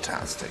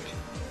 Fantastic.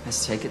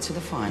 Let's take it to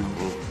the final.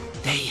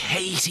 They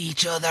hate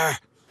each other.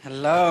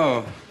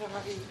 Hello.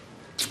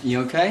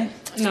 You okay?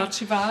 Not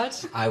too bad.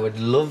 I would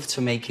love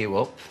to make you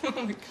up. Oh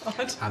my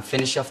God. And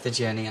finish off the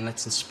journey, and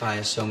let's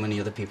inspire so many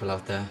other people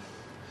out there.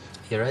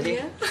 You ready?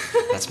 Yeah.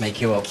 Let's make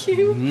you up. Thank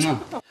you.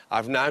 Mwah.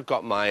 I've now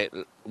got my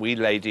wee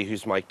lady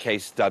who's my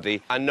case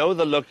study. I know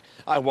the look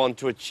I want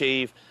to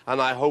achieve,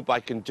 and I hope I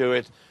can do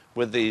it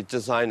with the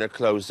designer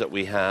clothes that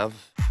we have.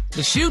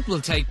 The shoot will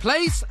take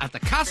place at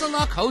the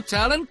Castleknock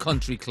Hotel and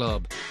Country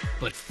Club.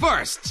 But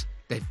first,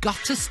 they've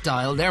got to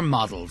style their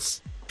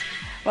models.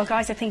 Well,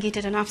 guys, I think you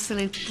did an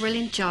absolute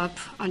brilliant job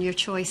on your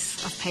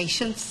choice of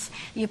patients.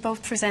 You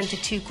both presented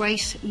 2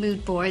 great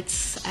mood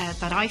boards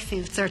that I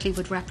feel certainly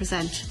would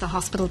represent the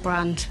hospital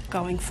brand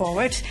going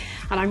forward.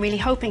 And I'm really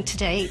hoping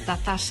today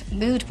that that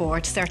mood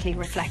board certainly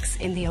reflects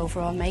in the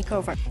overall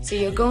makeover. So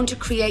you're going to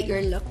create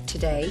your look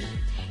today.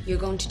 You're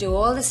going to do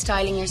all the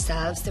styling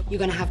yourselves. You're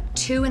going to have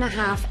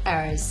 2.5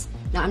 hours.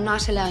 Now, I'm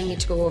not allowing you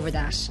to go over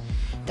that.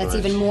 That's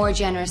even more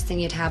generous than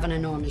you'd have on a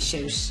normal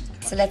shoot.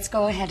 So let's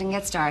go ahead and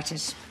get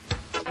started.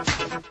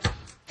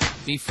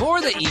 Before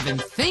they even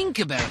think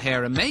about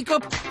hair and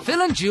makeup,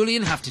 Phil and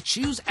Julian have to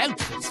choose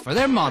outfits for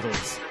their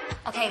models.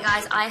 Okay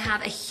guys, I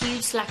have a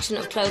huge selection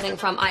of clothing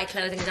from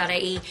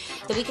iClothing.ie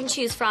that we can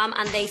choose from,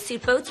 and they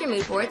suit both your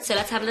mood boards, so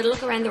let's have a little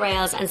look around the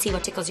rails and see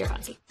what tickles your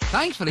fancy.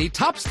 Thankfully,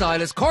 top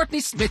stylist Courtney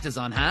Smith is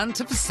on hand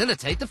to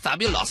facilitate the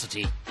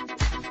fabulosity.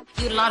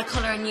 You had a lot of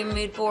colour in your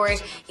mood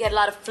board, you had a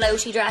lot of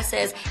floaty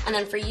dresses, and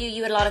then for you,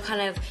 you had a lot of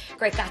kind of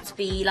Great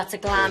Gatsby, lots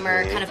of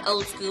glamour, kind of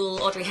old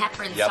school Audrey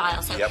Hepburn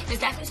style. So there's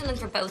definitely something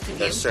for both of you.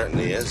 There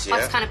certainly is, yeah.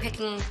 What's kind of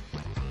picking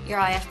your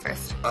eye at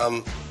first?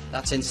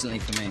 That's instantly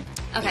for me.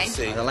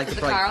 Okay. I like the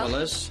bright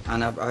colours,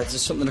 and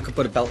just something I could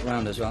put a belt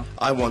around as well.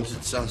 I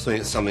wanted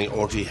something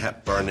Audrey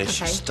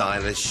Hepburnish,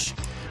 stylish,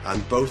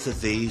 and both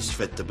of these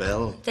fit the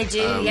bill. They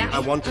do, yeah. I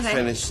want to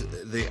finish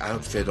the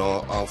outfit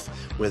off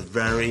with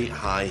very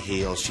high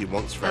heels. She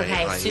wants very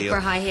high heels. super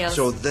high heels.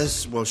 So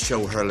this will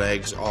show her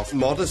legs off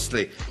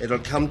modestly. It'll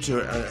come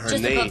to her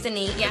just knee. Just above the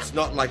knee, yeah. It's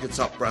not like it's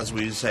up, as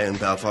we say in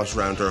Belfast,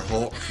 round her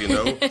hook, you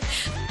know.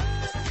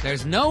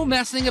 There's no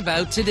messing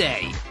about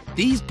today.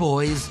 These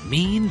boys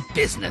mean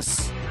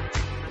business.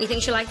 You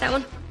think she'll like that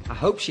one? I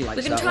hope she likes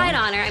that one. We can try it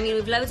on her. I mean,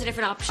 we've loads of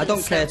different options. I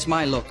don't care, it's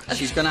my look.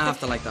 She's going to have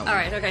to like that one. All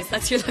right, okay, so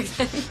that's your look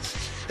then.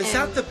 Is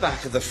that the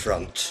back of the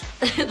front?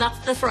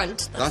 That's the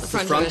front. That's the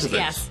front of it?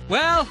 Yes.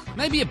 Well,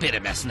 maybe a bit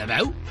of messing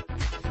about.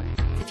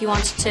 If you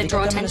wanted to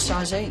draw attention. In a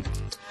size 8?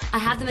 I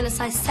have them in a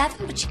size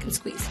 7, but you can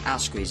squeeze. I'll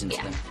squeeze into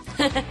them.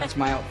 That's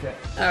my outfit.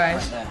 All right.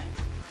 There.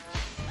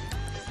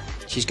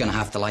 She's going to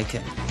have to like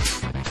it.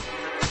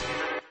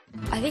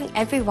 I think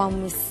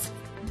everyone was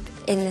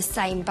in the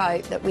same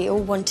boat, that we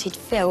all wanted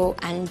Phil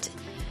and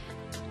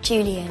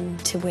Julian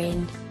to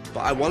win. But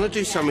I want to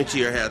do something to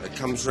your hair that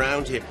comes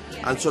round here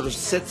and sort of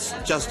sits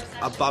just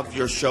above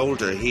your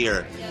shoulder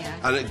here.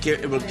 And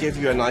it will give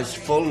you a nice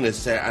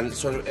fullness there, and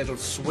it'll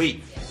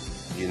sweep,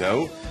 you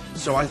know?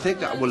 So I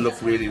think that will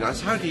look really nice.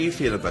 How do you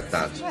feel about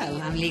that?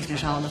 Well, I'm leaving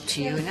it all up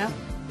to you, now.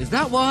 Is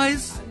that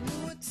wise?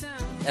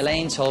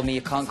 Elaine told me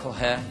you can't cut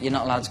hair, you're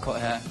not allowed to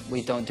cut hair,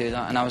 we don't do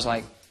that. And I was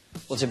like,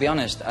 well, to be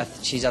honest,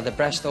 she's had the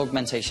breast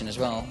augmentation as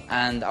well,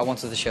 and I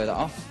wanted to show that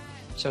off.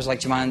 So I was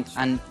like, do you mind?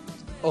 And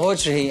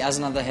Audrey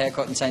hasn't had a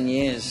haircut in 10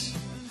 years.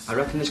 I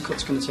reckon this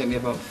cut's going to take me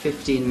about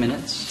 15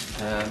 minutes.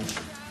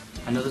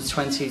 Another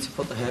 20 to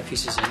put the hair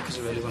pieces in, because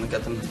I really want to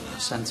get them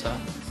centre.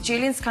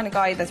 Julian's the kind of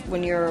guy that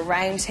when you're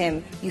around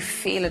him, you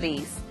feel at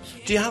ease.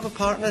 Do you have a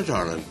partner,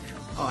 darling?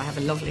 Oh, I have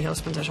a lovely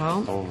husband at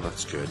home. Oh,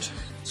 that's good.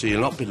 So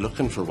you'll not be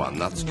looking for one,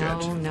 that's good.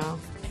 No, no.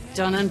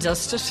 Done and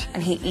dusted.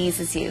 And he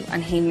eases you,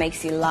 and he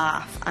makes you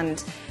laugh,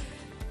 and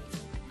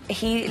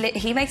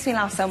he makes me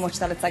laugh so much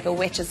that it's like a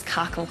witch's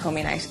cackle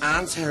coming out.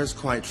 Anne's hair is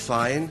quite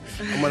fine,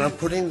 and when I'm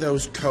putting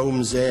those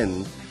combs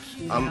in,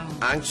 I'm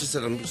anxious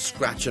that I'm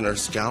scratching her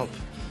scalp.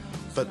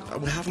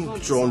 But we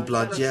haven't drawn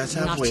blood yet,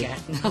 have we?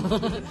 Not yet,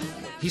 no.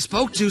 He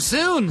spoke too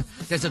soon.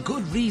 There's a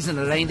good reason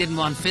Elaine didn't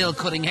want Phil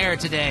cutting hair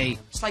today.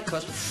 Slight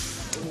cut.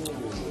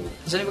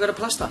 Has anyone got a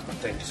plaster? I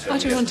think so. I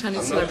don't want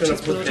any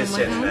celebrities' blood on my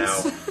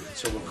hands. Now,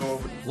 so we'll go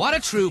over. What a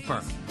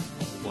trooper.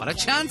 What a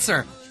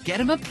chancer. Get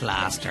him a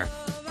plaster.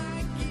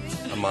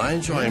 Am I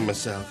enjoying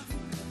myself?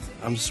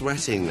 I'm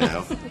sweating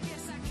now.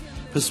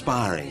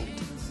 Perspiring.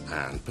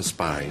 And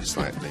perspiring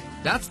slightly.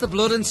 That's the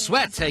blood and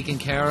sweat taken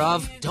care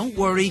of. Don't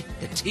worry,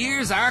 the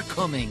tears are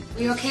coming.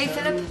 Are you okay,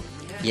 Philip?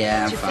 Yeah,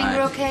 I'm Is your fine.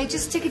 finger okay?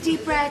 Just take a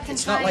deep breath and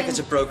It's try not like and... it's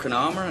a broken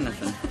arm or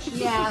anything.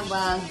 Yeah,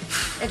 well,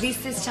 at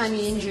least this time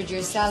you injured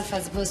yourself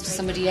as opposed to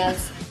somebody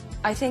else.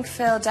 I think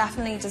Phil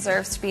definitely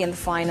deserves to be in the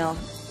final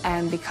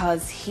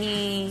because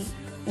he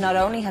not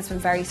only has been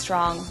very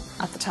strong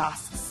at the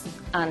tasks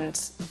and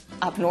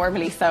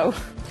abnormally so.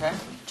 Okay.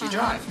 Do you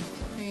drive?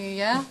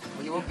 Yeah.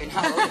 Well, you won't be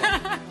now, will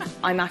you?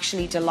 I'm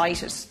actually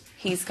delighted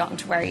he's gotten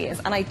to where he is,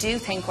 and I do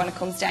think when it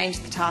comes down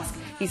to the task,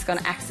 he's going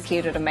to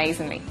execute it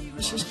amazingly.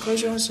 Just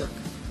close your eyes, sir.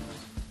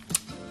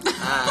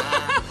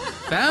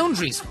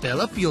 Boundaries,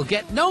 Philip. You'll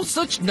get no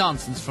such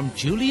nonsense from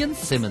Julian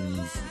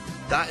Simmons.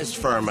 That is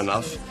firm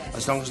enough,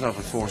 as long as not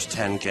a force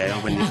 10 gale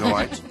when you go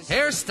out.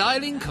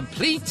 Hairstyling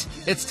complete.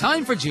 It's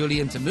time for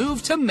Julian to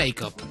move to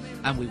makeup.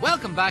 And we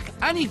welcome back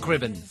Annie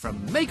Gribben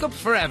from Makeup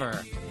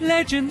Forever.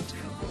 Legend.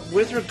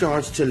 With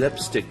regards to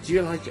lipstick, do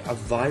you like a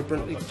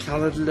vibrantly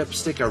coloured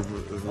lipstick, a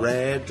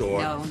red,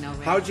 or... No,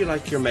 red. How do you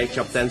like your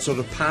makeup then, sort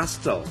of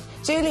pastel?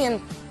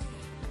 Julian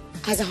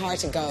has a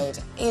heart of gold.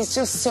 He's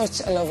just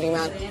such a lovely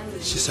man.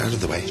 She's out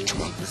of the way,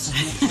 come on.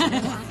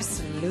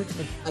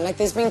 Absolutely. And like,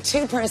 there's been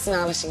two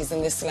personalities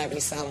in this celebrity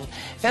salon.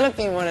 Philip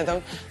being one of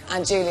them,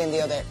 and Julian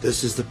the other.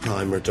 This is the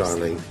primer,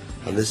 darling,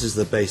 and this is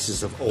the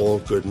basis of all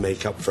good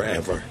makeup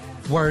forever.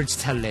 Words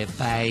to live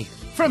by.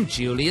 From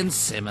Julian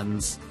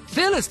Simmons.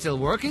 Phil is still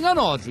working on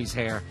Audrey's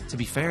hair. To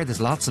be fair,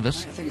 there's lots of it.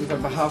 I think we've got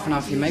about half an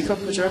hour for your makeup,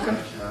 would you reckon?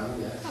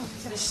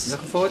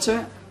 Looking forward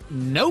to it?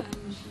 Nope.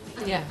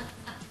 Yeah.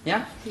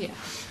 Yeah? Yeah.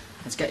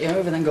 Let's get you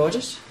over then,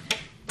 gorgeous.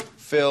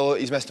 Phil,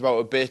 he's messed about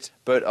a bit,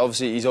 but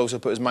obviously he's also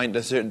put his mind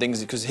to certain things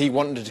because he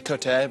wanted to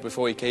cut hair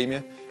before he came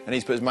here, and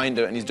he's put his mind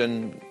to it and he's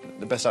done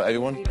the best out of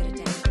everyone.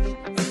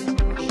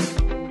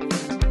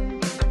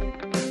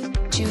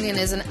 Julian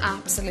is an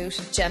absolute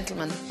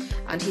gentleman,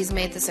 and he's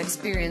made this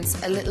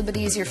experience a little bit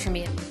easier for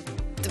me.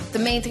 The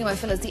main thing about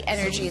Phil is the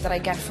energy that I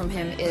get from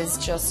him is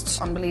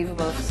just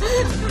unbelievable.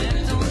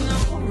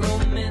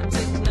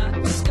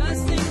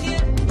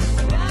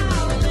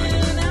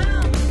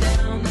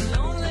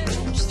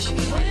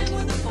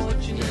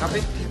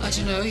 Happy? I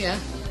don't know, yeah.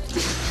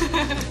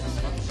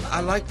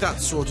 I like that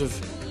sort of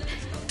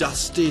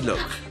dusty look,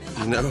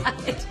 you know?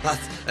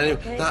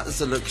 Anyway, that is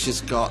the look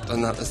she's got,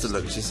 and that is the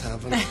look she's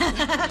having.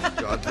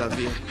 God love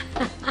you.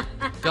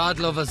 God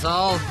love us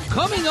all.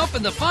 Coming up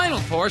in the final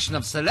portion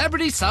of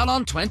Celebrity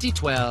Salon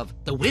 2012,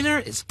 the winner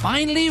is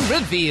finally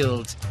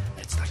revealed.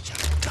 It's like she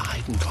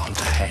died and gone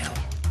to hell.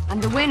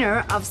 And the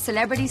winner of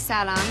Celebrity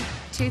Salon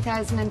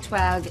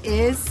 2012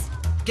 is...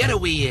 Get a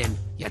wee in.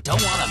 You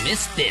don't want to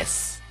miss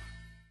this.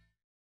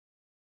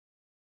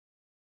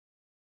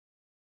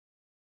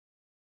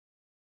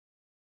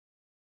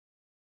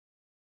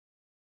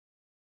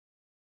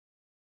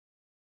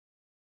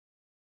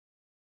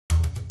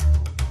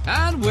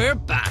 And we're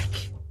back.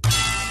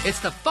 It's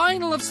the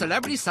final of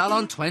Celebrity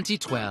Salon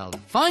 2012.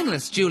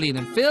 Finalists Julian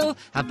and Phil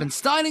have been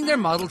styling their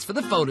models for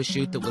the photo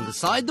shoot that will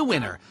decide the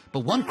winner. But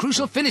one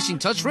crucial finishing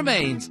touch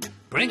remains.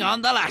 Bring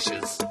on the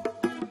lashes.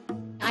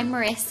 I'm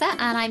Marissa,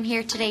 and I'm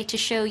here today to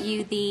show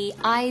you the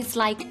Eyes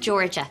Like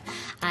Georgia.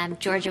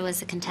 Georgia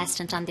was a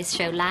contestant on this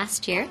show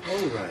last year.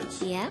 Oh,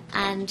 right. Yeah,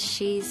 and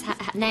she's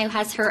now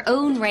has her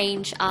own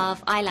range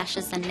of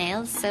eyelashes and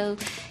nails, so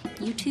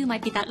you too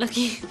might be that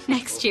lucky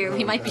next year.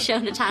 We might be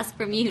shown a task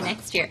from you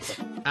next year.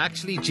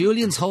 Actually,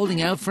 Julian's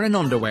holding out for an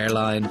underwear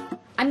line.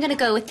 I'm going to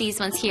go with these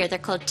ones here. They're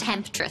called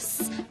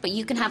Temptress, but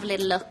you can have a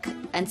little look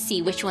and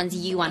see which ones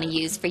you want to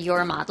use for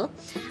your model.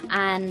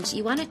 And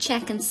you want to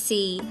check and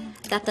see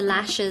that the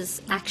lashes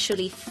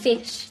actually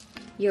fit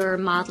your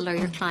model or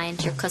your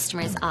client, your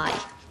customer's eye.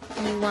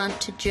 And you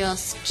want to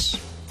just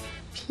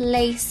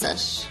place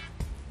it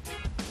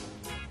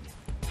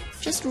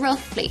just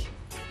roughly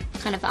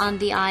kind of on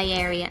the eye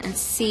area and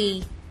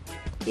see,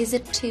 is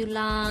it too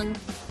long,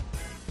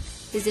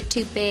 is it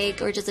too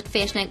big, or does it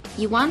fit? Now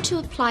you want to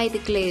apply the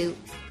glue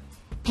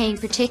paying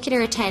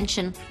particular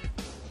attention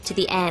to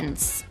the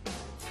ends.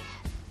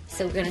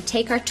 So we're going to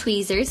take our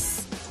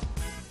tweezers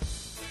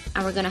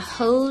and we're going to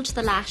hold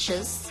the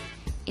lashes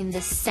in the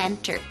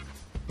centre.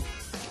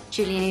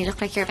 Julian, you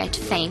look like you're about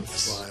to faint.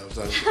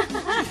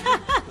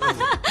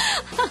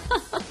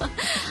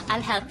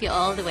 I'll help you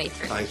all the way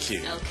through. Thank you.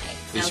 Okay.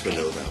 At least we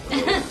know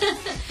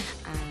that.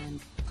 And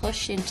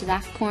push into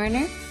that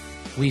corner.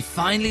 We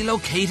finally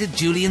located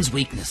Julian's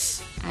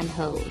weakness. And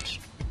hold.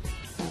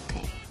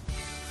 Okay.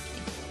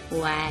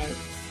 Wow,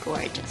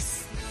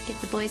 gorgeous. Give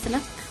the boys a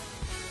look.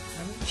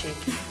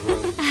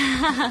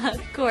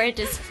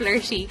 Gorgeous,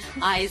 flirty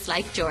eyes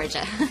like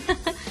Georgia.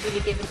 Will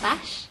you give it a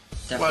bash?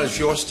 Well, if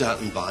you're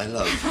standing by,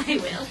 love. I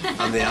will.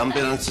 And the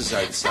ambulance is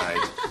outside.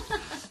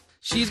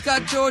 She's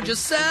got Georgia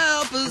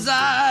Selpa's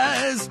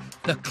eyes.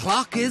 The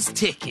clock is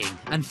ticking,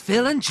 and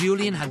Phil and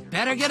Julian had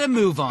better get a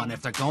move on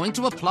if they're going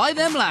to apply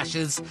them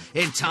lashes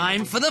in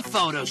time for the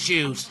photo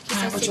shoot.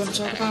 What do you want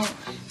to talk about?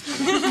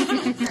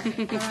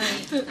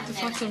 The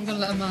fact that I'm going to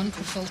let a man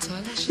put false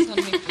eyelashes on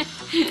me.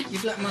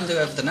 You've let a man do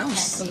everything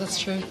else. Well, that's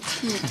true.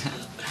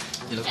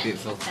 You look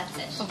beautiful. That's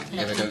it.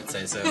 If I don't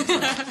say so.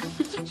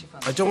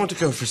 I don't want to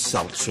go for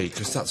sultry,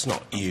 because that's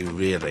not you,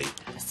 really.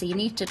 So you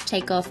need to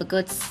take off a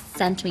good 1.5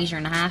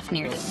 centimetres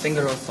nearly.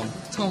 Finger or thumb?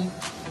 Thumb.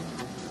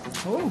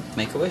 Oh,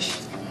 make a wish.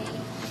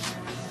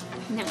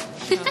 No.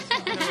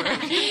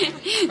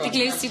 The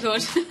glue's too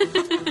good.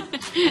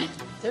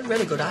 They're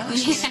really good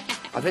eyelashes.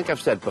 I think I've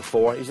said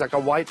before, he's like a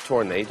white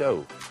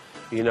tornado.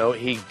 You know,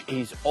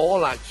 he's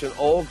all action,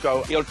 all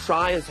go. He'll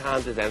try his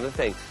hand at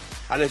anything.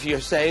 And if you're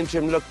saying to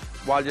him, look,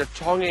 while you're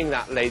tonguing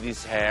that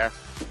lady's hair,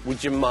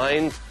 would you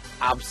mind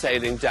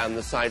abseiling down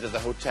the side of the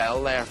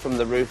hotel there from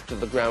the roof to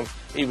the ground?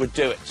 He would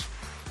do it.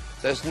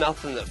 There's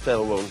nothing that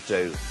Phil won't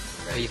do.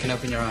 You can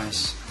open your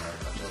eyes.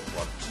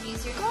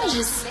 Use your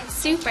gorgeous.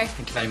 Super.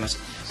 Thank you very much.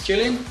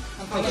 Julian,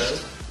 I'm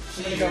finished.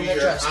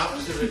 You're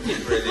absolutely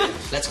brilliant.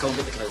 Let's go and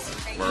get the clothes.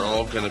 We're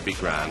all going to be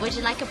grand. Would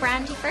you like a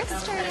brandy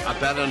first? Or? I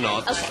better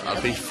not. Okay.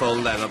 I'll be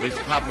full then. I'll be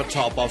have my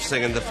top off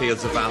singing the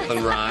fields of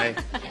Athenry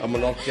and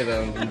we'll not get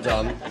anything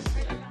done.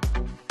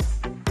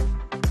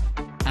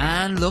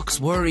 Anne looks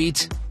worried.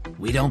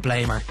 We don't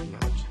blame her.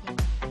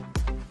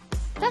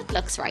 That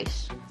looks right.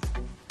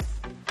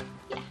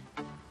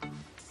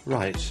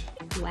 Right.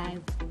 Wow.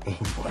 Oh,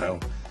 wow.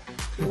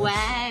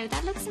 Wow,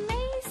 that looks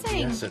amazing.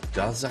 Yes, it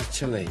does,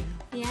 actually.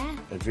 Yeah.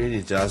 It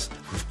really does.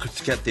 We've got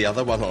to get the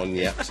other one on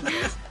yet. It's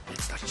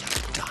like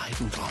just died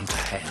and gone to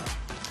hell.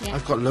 Yeah.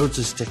 I've got loads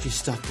of sticky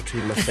stuff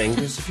between my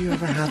fingers. Have you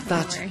ever had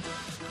that?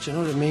 Do you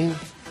know what I mean?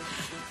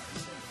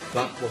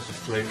 That was a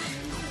fluke.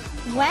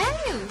 Wow.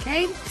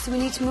 Okay, so we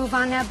need to move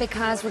on now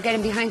because we're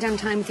getting behind on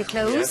time with your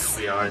clothes. Yes,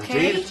 we are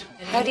Okay. indeed.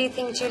 How do you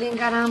think Julian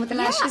got on with the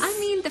lashes? Yeah, I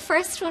mean, the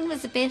first one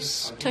was a bit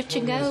touch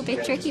and go, a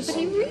bit tricky, but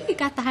he really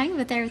got the hang of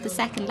it there with the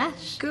second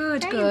lash.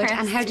 Good, Very good.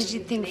 impressed. And how did you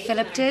think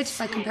Philip did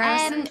by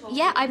comparison?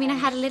 Yeah, I mean, I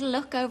had a little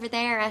look over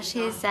there at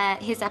his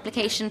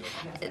application.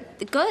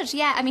 Good,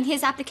 yeah. I mean,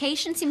 his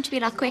application seemed to be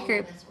a lot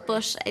quicker,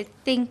 but I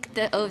think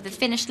the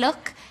finished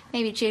look,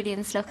 maybe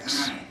Julian's looked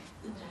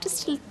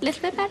just a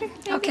little bit better.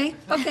 Maybe. Okay,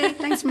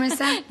 thanks,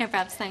 Marissa. No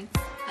problems, thanks.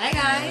 Hi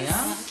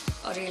guys.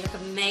 Oh, you look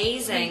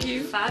amazing. Thank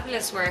you.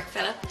 Fabulous work,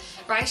 Philip.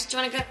 Right, do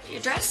you want to get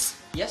your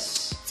dress?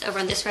 Yes. It's over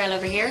on this rail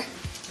over here.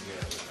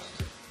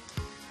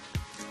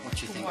 What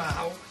do you think?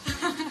 Wow.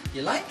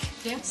 You like?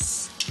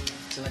 Yes.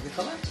 Do you like the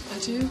colour? I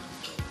do. Look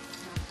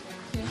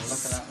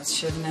Yes. at that. Let's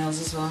show the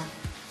nails as well.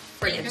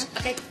 Brilliant.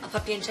 Okay, I'll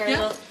pop you in chair.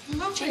 Yeah, We'll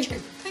lovely. change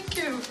room. Thank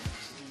you.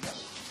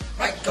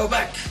 Right, go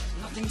back.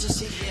 Nothing to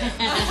see here.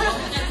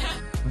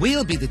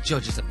 We'll be the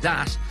judges of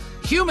that.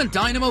 Human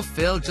Dynamo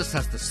Phil just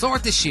has to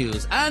sort the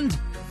shoes, and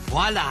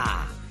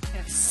voila!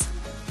 Yes.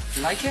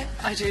 You like it?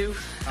 I do.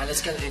 Right,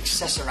 let's get it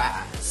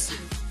accessorized.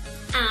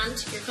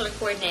 And your colour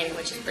coordinating,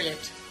 which is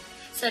brilliant.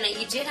 So now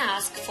you did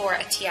ask for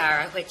a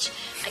tiara, which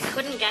I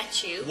couldn't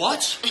get you.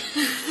 What?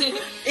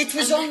 It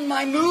was on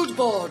my mood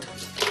board.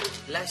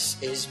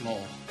 Less is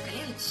more.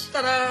 Brilliant.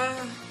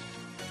 Ta-da!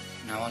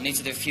 Now I'll need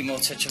to do a few more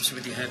touch-ups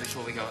with your hair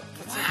before we go.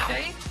 That's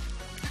okay.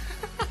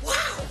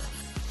 Wow!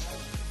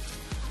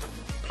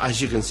 As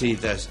you can see,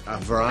 there's a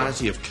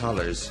variety of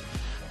colours,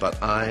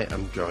 but I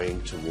am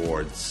going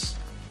towards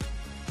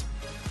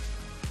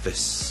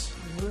this.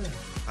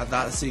 And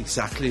that's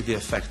exactly the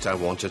effect I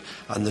wanted.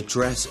 And the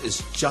dress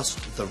is just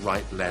the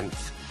right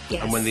length.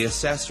 Yes. And when the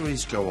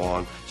accessories go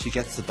on, she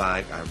gets the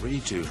bag, I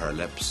redo her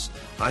lips.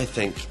 I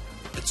think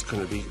it's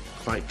going to be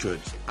quite good.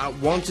 I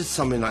wanted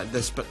something like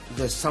this, but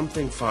there's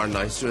something far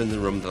nicer in the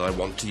room that I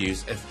want to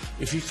use.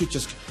 If you could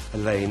just,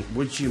 Elaine,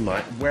 would you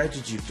mind? Where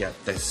did you get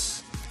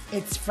this?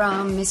 It's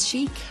from Miss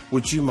Chic.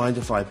 Would you mind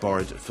if I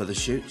borrowed it for the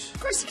shoot?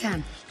 Of course you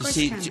can. You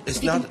see,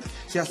 it's not.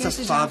 See, that's a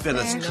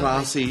fabulous,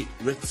 classy,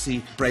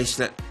 ritzy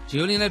bracelet.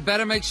 Julian had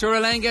better make sure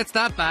Elaine gets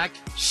that back.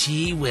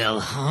 She will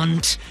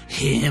hunt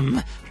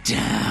him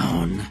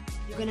down.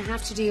 You're going to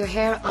have to do your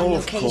hair on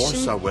location. Of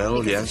course I will,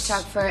 because yes. the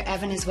photographer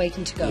Evan is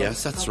waiting to go.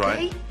 Yes, that's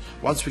okay? right.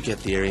 Once we get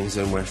the earrings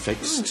in, we're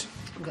fixed.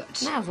 Good.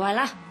 Now,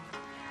 voila.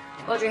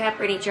 Audrey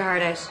Hepburn, eat your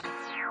heart out.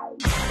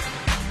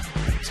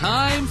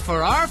 Time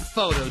for our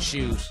photo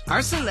shoot.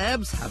 Our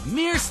celebs have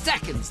mere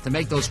seconds to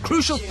make those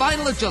crucial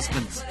final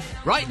adjustments.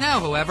 Right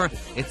now, however,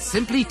 it's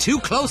simply too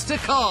close to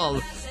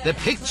call. The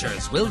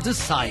pictures will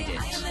decide it.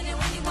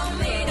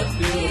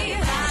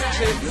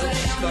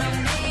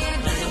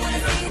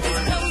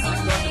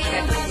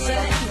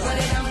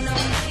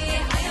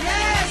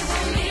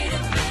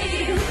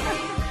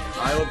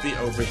 I will be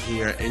over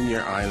here in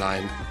your eye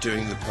line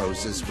doing the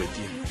poses with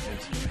you.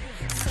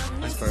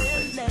 That's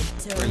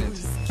perfect.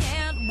 Brilliant.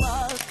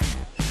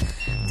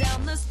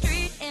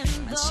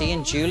 And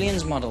seeing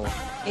Julian's model,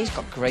 he's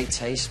got great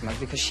taste, Meg,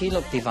 because she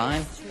looked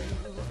divine.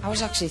 I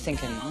was actually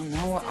thinking, oh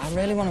no, I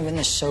really want to win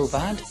this so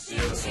bad.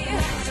 Beautiful.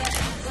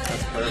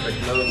 That's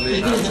perfect.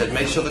 Lovely. That's it.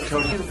 Make sure the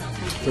coat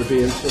for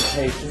being so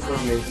patient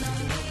with me.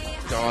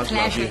 God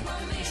love you.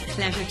 It's a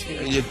pleasure to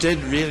be. You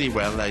did really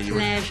well there. You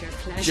Pleasure.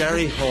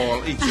 Jerry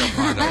Hall, eat your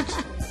heart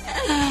out.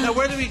 Now,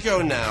 where do we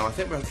go now? I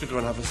think we have to go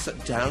and have a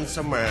sit down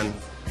somewhere and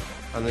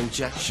an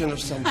injection of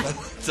something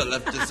to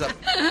lift us up.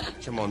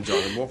 Come on,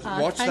 Johnny.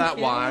 Watch that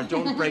wire.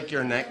 Don't break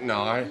your neck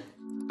now.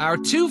 Our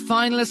two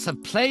finalists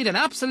have played an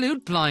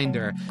absolute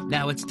blinder.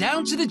 Now it's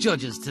down to the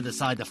judges to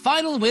decide the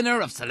final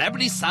winner of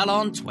Celebrity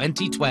Salon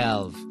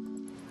 2012.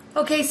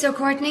 Okay, so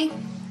Courtney,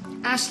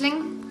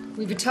 Aisling,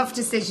 we've a tough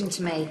decision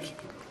to make.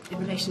 In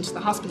relation to the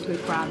hospital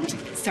group brand,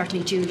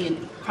 certainly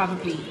Julian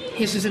probably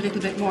hit it a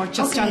little bit more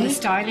just on the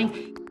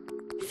styling.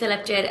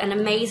 Philip did an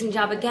amazing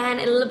job again,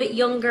 a little bit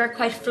younger,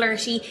 quite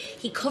flirty.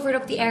 He covered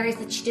up the areas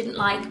that she didn't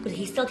like, but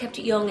he still kept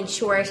it young and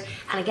short,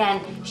 and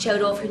again,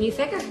 showed off her new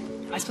figure.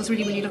 I suppose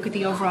really when you look at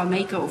the overall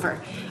makeover,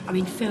 I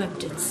mean, Philip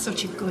did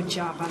such a good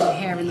job on the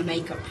hair and the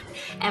makeup.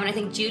 And I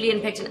think Julian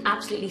picked an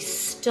absolutely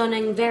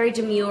stunning, very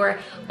demure,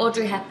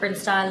 Audrey Hepburn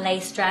style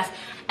lace dress,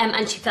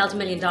 and she felt $1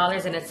 million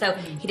in it, so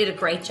he did a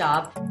great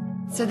job.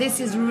 So this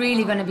is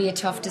really going to be a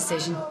tough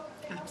decision.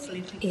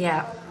 Absolutely.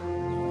 Yeah.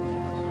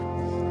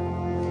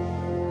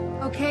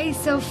 Okay,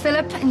 so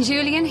Philip and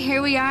Julian,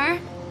 here we are.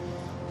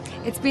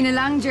 It's been a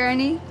long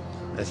journey.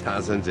 It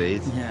has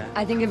indeed. Yeah.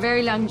 I think a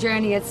very long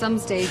journey at some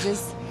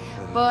stages.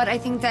 But I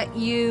think that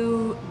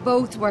you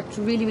both worked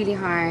really, really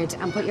hard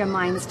and put your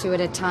minds to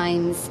it at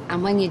times.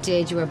 And when you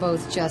did, you were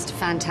both just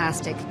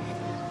fantastic.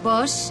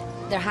 But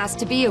there has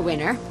to be a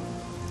winner.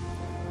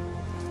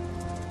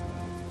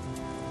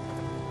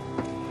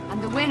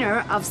 And the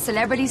winner of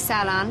Celebrity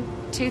Salon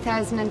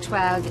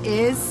 2012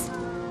 is...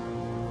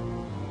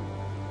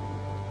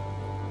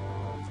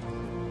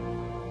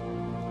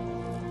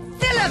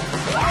 Philip!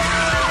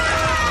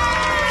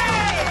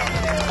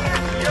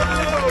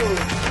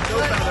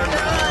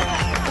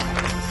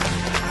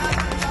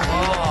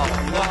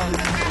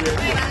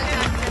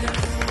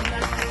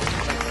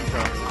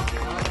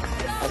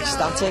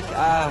 Ecstatic.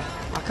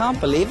 I can't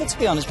believe it, to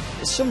be honest.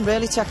 There's some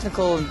really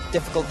technical and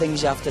difficult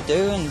things you have to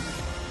do, and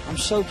I'm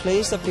so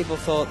pleased that people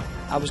thought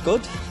I was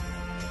good.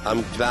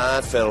 I'm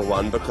glad Phil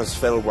won because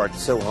Phil worked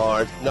so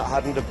hard, not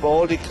having a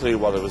baldy clue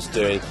what he was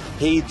doing.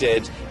 He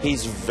did.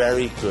 He's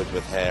very good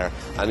with hair,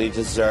 and he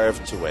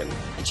deserved to win.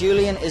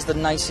 Julian is the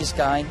nicest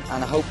guy,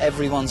 and I hope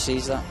everyone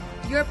sees that.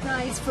 Your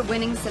prize for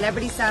winning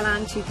Celebrity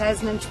Salon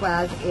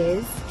 2012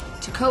 is,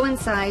 to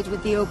coincide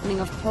with the opening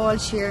of Paul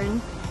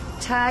Sheeran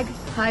Tag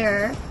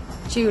Heuer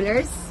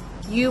Jewelers,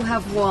 you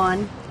have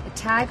won a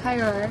Tag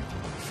Heuer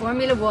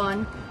Formula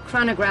One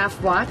chronograph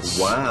watch.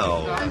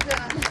 Wow.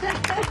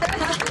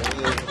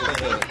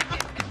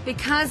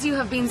 Because you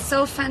have been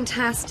so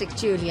fantastic,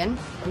 Julian,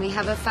 we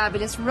have a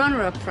fabulous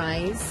runner-up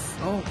prize.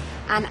 Oh.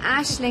 And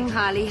Aisling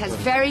Holly has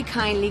very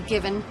kindly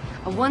given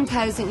a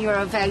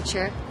 €1,000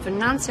 voucher for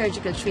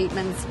non-surgical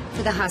treatments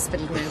for the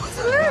hospital group.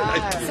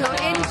 So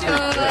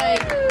enjoy.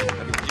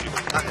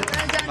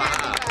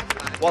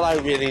 What I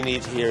really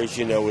need here, as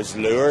you know, is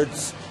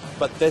Lourdes,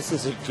 but this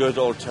is a good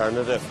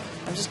alternative.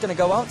 I'm just going to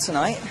go out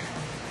tonight.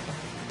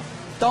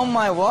 Don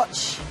my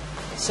watch,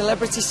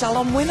 Celebrity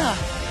Salon winner.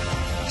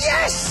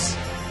 Yes!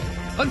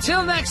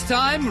 Until next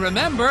time,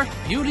 remember,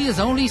 beauty is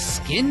only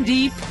skin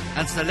deep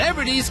and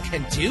celebrities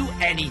can do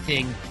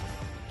anything.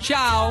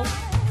 Ciao!